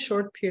very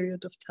short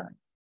period of time.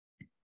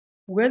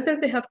 Whether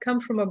they have come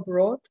from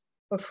abroad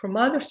or from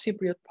other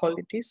Cypriot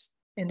polities,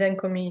 and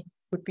Enkomi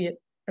would be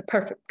a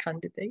perfect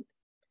candidate,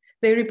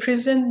 they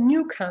represent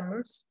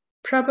newcomers,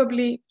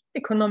 probably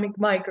economic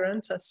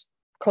migrants, as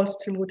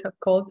Coldstream would have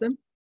called them,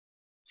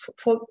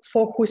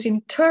 for whose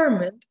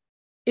interment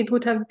it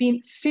would have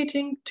been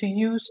fitting to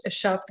use a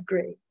shaft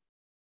grave.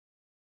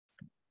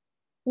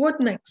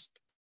 What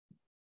next?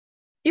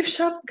 If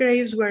shaft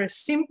graves were a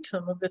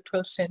symptom of the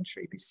 12th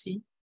century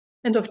BC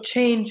and of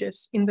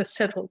changes in the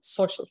settled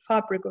social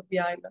fabric of the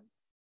island,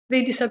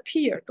 they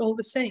disappeared all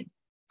the same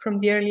from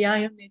the early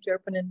Iron Age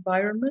urban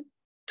environment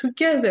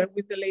together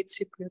with the late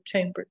Cypriot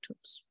chamber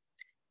tombs.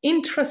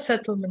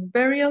 Intra-settlement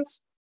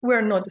burials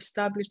were not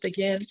established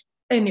again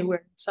anywhere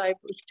in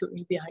Cyprus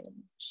during the Iron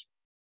Age.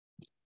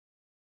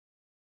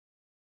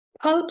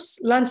 PULP's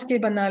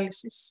landscape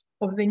analysis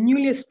of the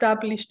newly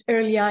established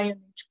early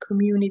Iron Age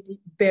community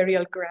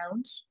burial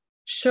grounds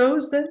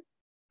shows that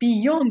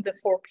beyond the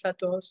four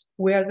plateaus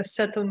where the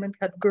settlement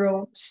had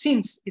grown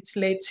since its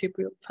late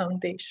Cypriot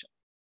foundation.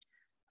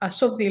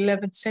 As of the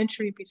 11th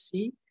century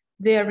BC,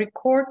 they are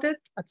recorded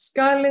at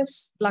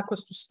Skales,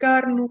 Lakos του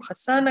Σκάρνου,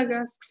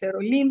 Hasanagas,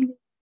 Xerolimni,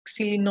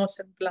 Xylinos,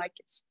 and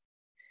Plakes.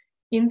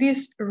 In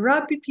these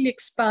rapidly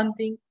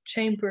expanding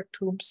chamber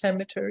tomb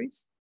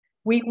cemeteries,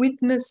 we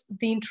witness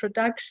the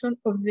introduction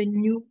of the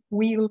new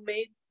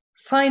wheel-made,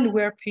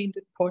 fine-ware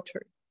painted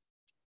pottery.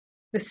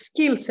 The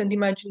skills and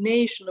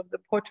imagination of the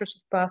potters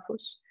of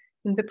Paphos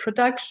in the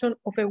production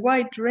of a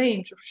wide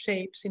range of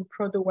shapes in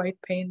proto-white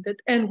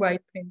painted and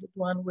white painted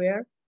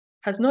one-ware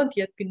has not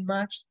yet been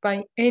matched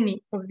by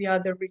any of the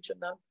other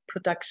regional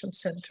production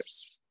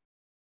centers.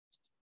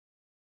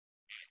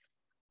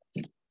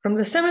 From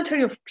the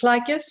cemetery of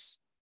Plakes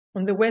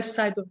on the west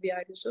side of the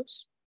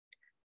Arizos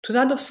to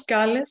that of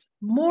Skales,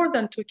 more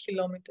than 2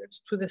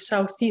 kilometers to the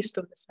southeast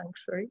of the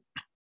sanctuary,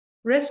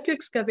 rescue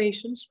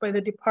excavations by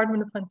the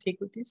Department of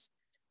Antiquities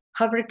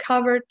have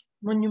recovered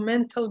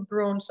monumental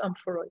bronze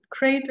amphoroid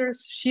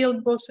craters,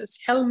 shield bosses,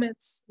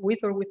 helmets with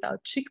or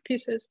without cheek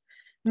pieces,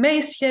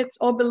 mace heads,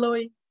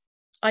 obeloi,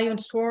 iron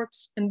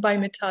swords, and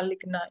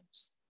bimetallic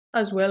knives,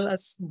 as well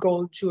as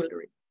gold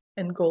jewelry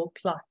and gold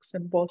plaques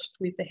embossed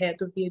with the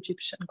head of the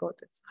Egyptian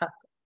goddess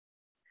Hathor.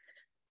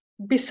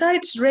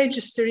 Besides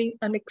registering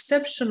an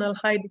exceptional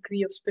high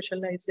degree of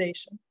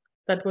specialization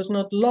that was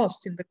not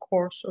lost in the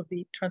course of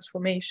the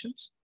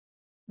transformations,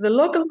 the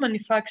local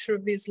manufacture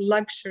of these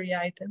luxury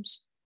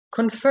items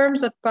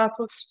confirms that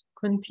Paphos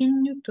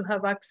continued to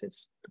have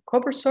access to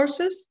copper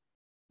sources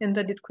and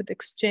that it could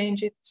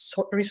exchange its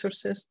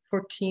resources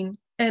for tin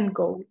and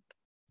gold.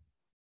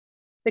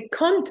 The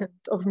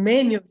content of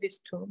many of these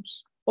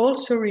tombs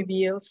also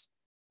reveals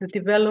the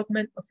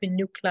development of a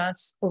new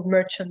class of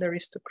merchant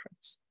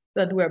aristocrats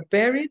that were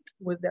buried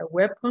with their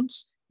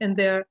weapons and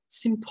their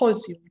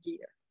symposium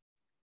gear.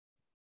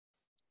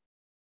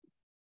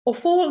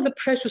 Of all the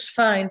precious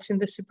finds in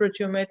the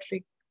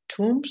Cypriogeometric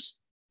tombs,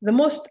 the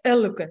most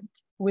elegant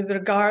with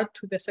regard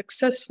to the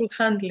successful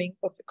handling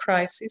of the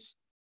crisis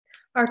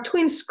are two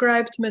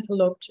inscribed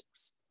metal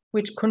objects,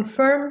 which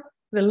confirm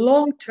the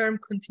long-term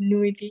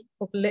continuity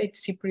of late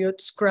Cypriot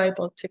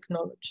scribal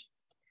technology.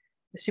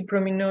 The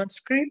Cyprominoan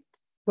script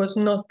was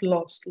not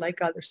lost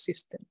like other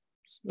systems,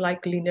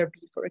 like Linear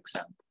B, for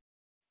example.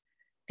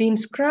 The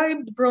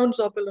inscribed bronze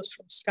obelos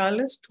from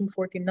Skales, tomb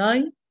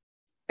 49,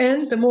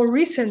 and the more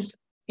recent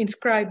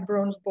inscribed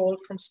bronze bowl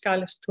from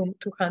Skales, tomb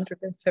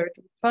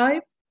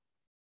 235,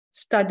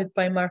 studied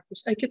by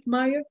Marcus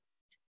Ecketmeyer,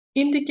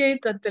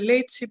 indicate that the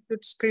late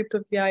Cypriot script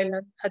of the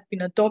island had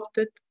been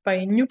adopted by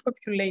a new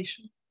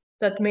population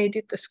that made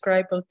it a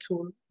scribal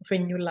tool of a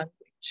new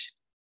language.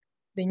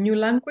 The new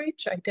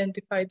language,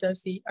 identified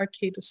as the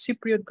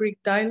Archaico-Cypriot Greek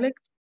dialect,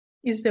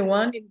 is the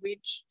one in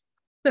which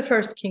the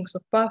first kings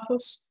of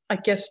Paphos,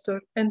 Agestor,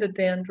 and the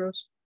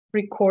Deandros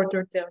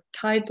recorded their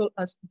title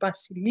as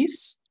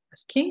basilis,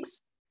 as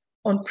kings,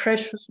 on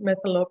precious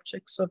metal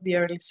objects of the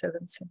early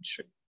 7th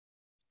century.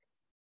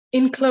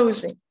 In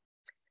closing,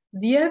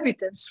 the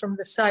evidence from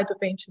the site of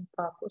ancient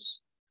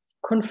Paphos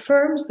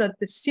confirms that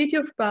the city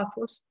of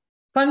Paphos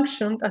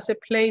functioned as a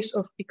place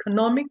of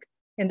economic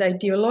and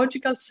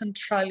ideological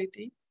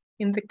centrality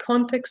in the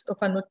context of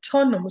an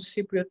autonomous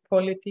Cypriot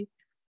polity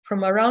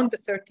from around the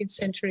 13th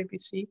century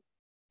BC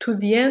to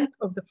the end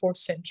of the 4th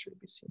century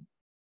BC.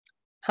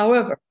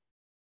 However,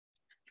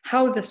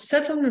 how the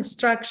settlement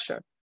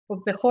structure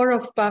of the Hora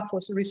of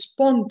Paphos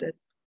responded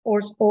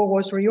or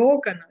was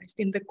reorganized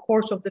in the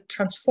course of the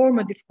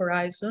transformative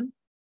horizon,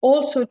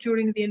 also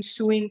during the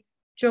ensuing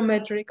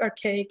geometric,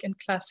 archaic, and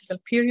classical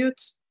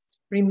periods,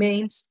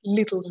 remains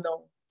little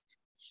known.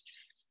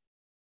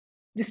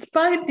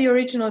 Despite the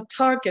original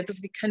target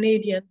of the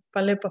Canadian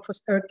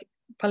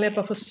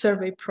Palaepaphos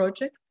Survey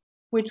Project,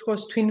 which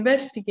was to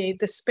investigate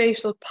the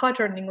spatial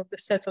patterning of the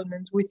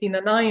settlements within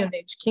an Iron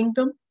Age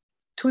kingdom,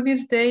 to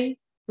this day,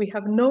 we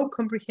have no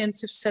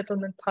comprehensive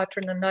settlement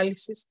pattern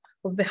analysis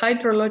of the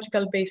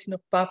hydrological basin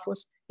of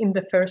Paphos in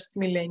the first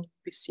millennium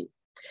BC.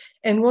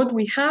 And what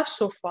we have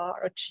so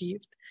far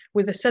achieved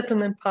with the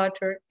settlement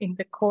pattern in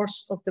the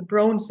course of the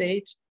Bronze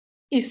Age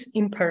is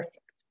imperfect.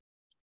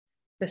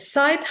 The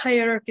site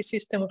hierarchy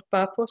system of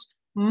Paphos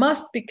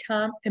must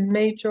become a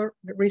major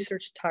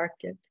research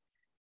target,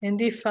 and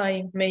if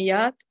I may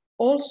add,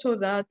 also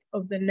that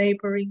of the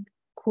neighboring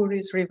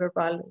Kouris River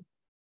Valley.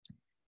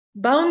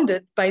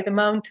 Bounded by the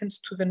mountains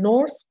to the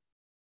north,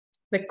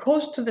 the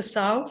coast to the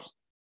south,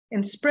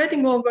 and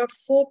spreading over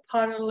 4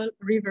 parallel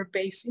river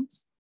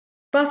basins,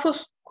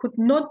 Paphos could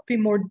not be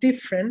more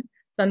different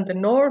than the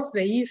north,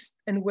 the east,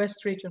 and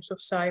west regions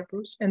of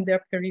Cyprus and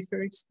their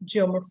peripheries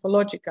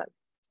geomorphologically,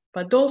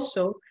 but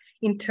also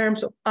in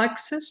terms of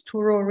access to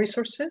raw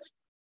resources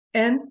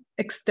and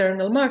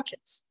external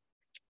markets.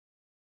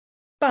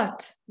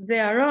 But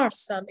there are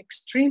some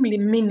extremely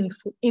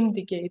meaningful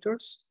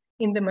indicators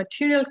in the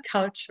material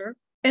culture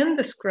and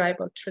the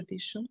scribal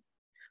tradition,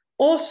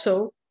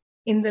 also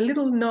in the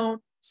little-known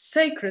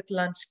sacred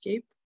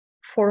landscape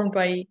formed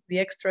by the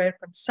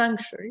extra-urban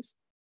sanctuaries,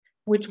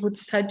 which would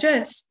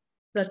suggest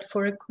that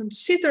for a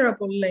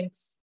considerable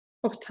length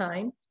of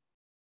time,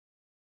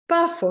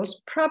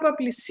 Paphos,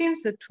 probably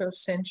since the 12th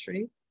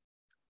century,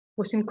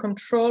 was in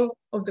control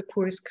of the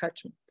Kouris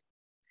catchment.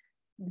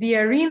 The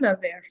arena,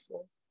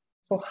 therefore,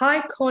 for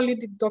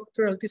high-quality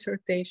doctoral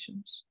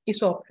dissertations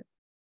is open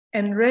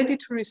and ready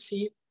to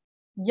receive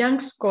young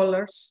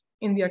scholars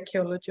in the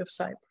archaeology of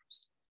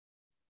Cyprus.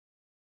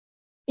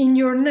 In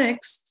your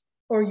next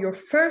or your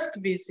first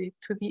visit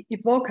to the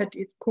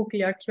evocative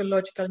Kukli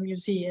Archaeological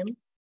Museum,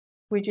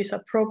 which is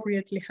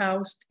appropriately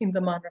housed in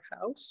the Manor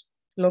House,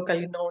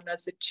 locally known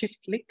as the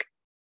Chiftlik,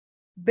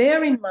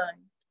 bear in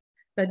mind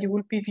that you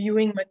will be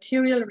viewing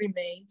material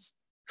remains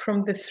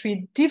from the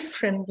 3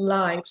 different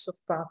lives of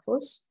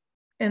Paphos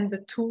and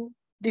the 2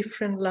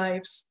 different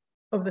lives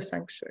of the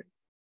sanctuary.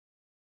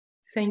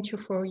 Thank you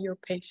for your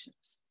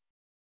patience.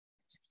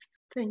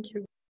 Thank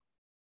you.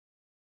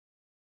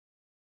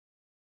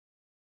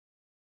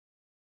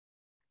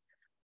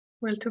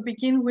 Well, to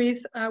begin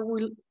with, I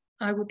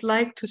would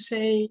like to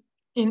say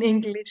in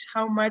English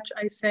how much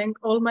I thank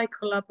all my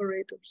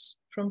collaborators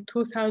from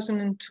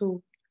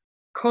 2002,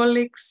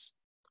 colleagues,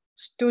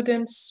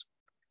 students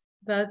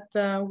that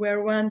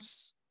were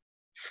once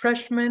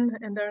freshmen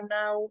and are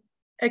now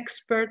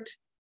expert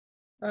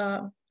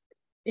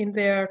in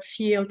their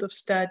field of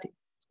study.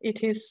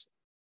 It is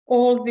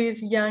all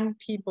these young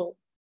people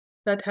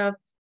that have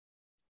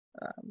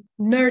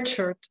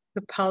nurtured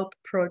the PULP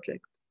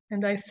project.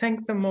 And I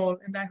thank them all,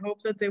 and I hope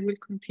that they will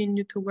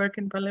continue to work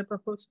in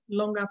Palaepaphos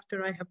long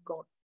after I have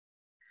gone.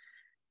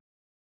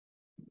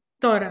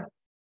 Τώρα,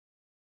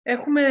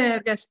 έχουμε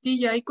εργαστεί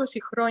για 20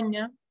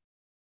 χρόνια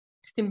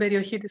στην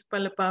περιοχή της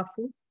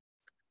Παλαιπάφου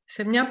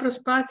σε μια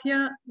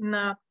προσπάθεια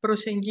να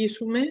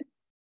προσεγγίσουμε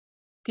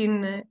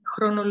την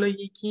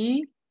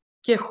χρονολογική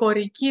και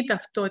χωρική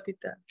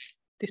ταυτότητα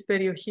της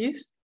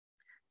περιοχής,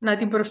 να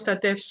την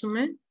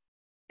προστατεύσουμε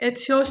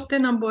έτσι ώστε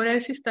να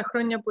μπορέσει στα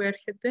χρόνια που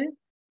έρχεται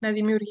να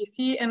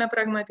δημιουργηθεί ένα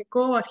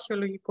πραγματικό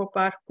αρχαιολογικό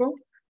πάρκο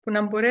που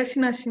να μπορέσει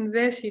να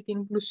συνδέσει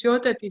την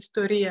πλουσιότατη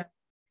ιστορία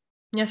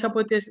μιας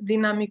από τις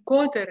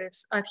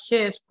δυναμικότερες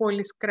αρχαίες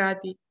πόλεις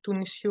κράτη του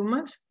νησιού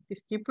μας,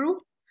 της Κύπρου,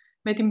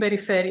 με την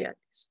περιφέρεια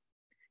της.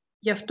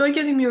 Γι' αυτό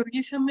και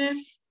δημιουργήσαμε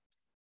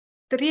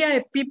 3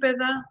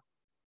 επίπεδα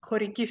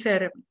χωρικής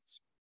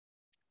έρευνας.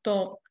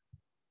 Το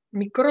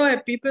μικρό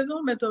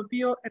επίπεδο με το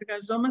οποίο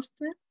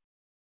εργαζόμαστε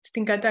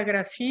στην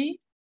καταγραφή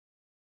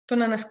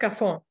των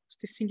ανασκαφών,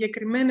 στις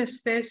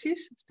συγκεκριμένες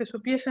θέσεις στις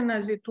οποίες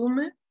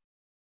αναζητούμε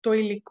το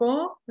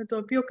υλικό με το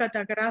οποίο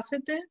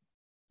καταγράφεται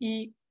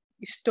η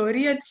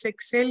ιστορία της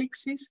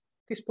εξέλιξης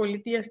της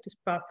πολιτείας της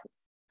Πάφου,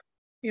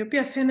 η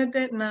οποία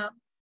φαίνεται να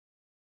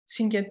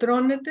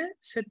συγκεντρώνεται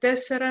σε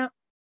 4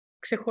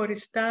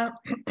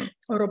 ξεχωριστά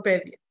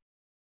οροπέδια.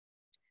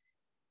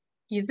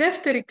 Η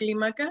δεύτερη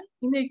κλίμακα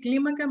είναι η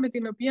κλίμακα με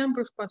την οποία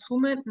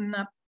προσπαθούμε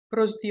να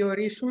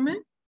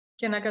προσδιορίσουμε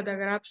και να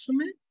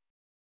καταγράψουμε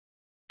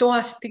το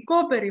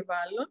αστικό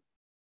περιβάλλον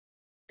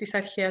της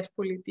αρχαίας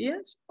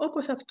πολιτείας,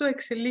 όπως αυτό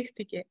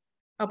εξελίχθηκε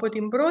από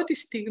την πρώτη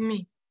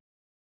στιγμή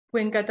που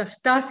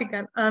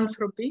εγκαταστάθηκαν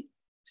άνθρωποι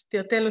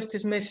στο τέλος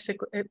της μέσης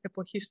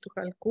εποχής του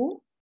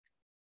Χαλκού,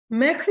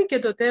 μέχρι και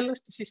το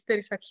τέλος της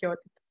ύστερης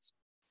αρχαιότητας.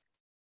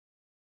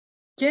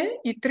 Και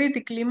η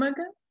τρίτη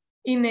κλίμακα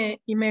είναι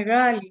η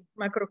μεγάλη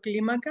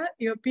μακροκλίμακα,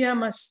 η οποία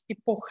μας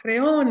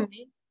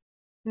υποχρεώνει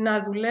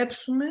να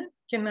δουλέψουμε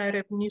και να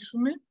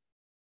ερευνήσουμε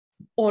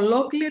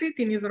ολόκληρη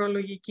την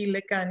υδρολογική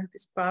λεκάνη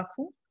της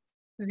Πάφου,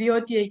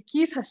 διότι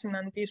εκεί θα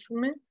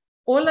συναντήσουμε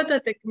όλα τα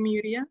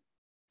τεκμήρια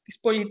της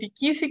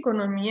πολιτικής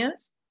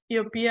οικονομίας, η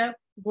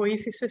οποία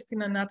βοήθησε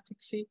στην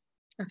ανάπτυξη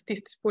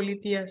αυτής της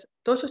πολιτείας,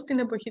 τόσο στην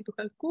εποχή του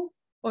Χαλκού,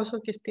 όσο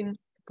και στην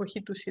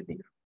εποχή του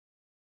Σιδήρου.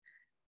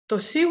 Το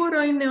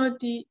σίγουρο είναι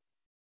ότι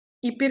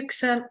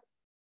υπήρξαν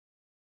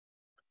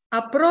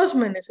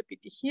απρόσμενες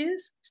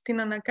επιτυχίες στην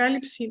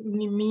ανακάλυψη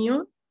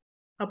μνημείων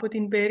από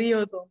την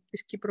περίοδο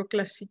της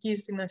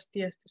κυπροκλασσικής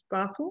δυναστείας της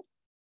Πάφου,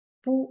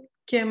 που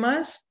και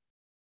εμάς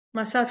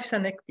μας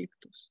άφησαν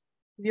έκπληκτους,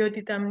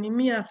 διότι τα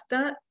μνημεία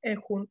αυτά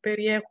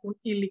περιέχουν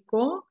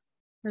υλικό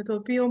με το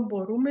οποίο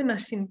μπορούμε να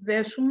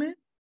συνδέσουμε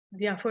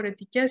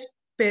διαφορετικές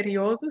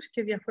περιόδους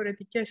και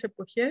διαφορετικές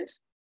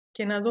εποχές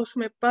και να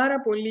δώσουμε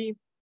πάρα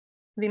πολύ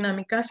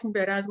δυναμικά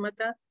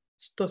συμπεράσματα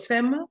στο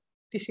θέμα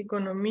της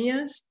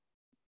οικονομίας,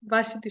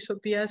 βάσει της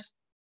οποίας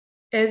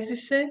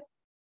έζησε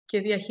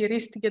και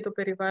διαχειρίστηκε το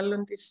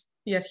περιβάλλον της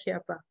η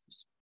αρχαία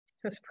Πάφος.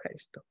 Σας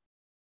ευχαριστώ.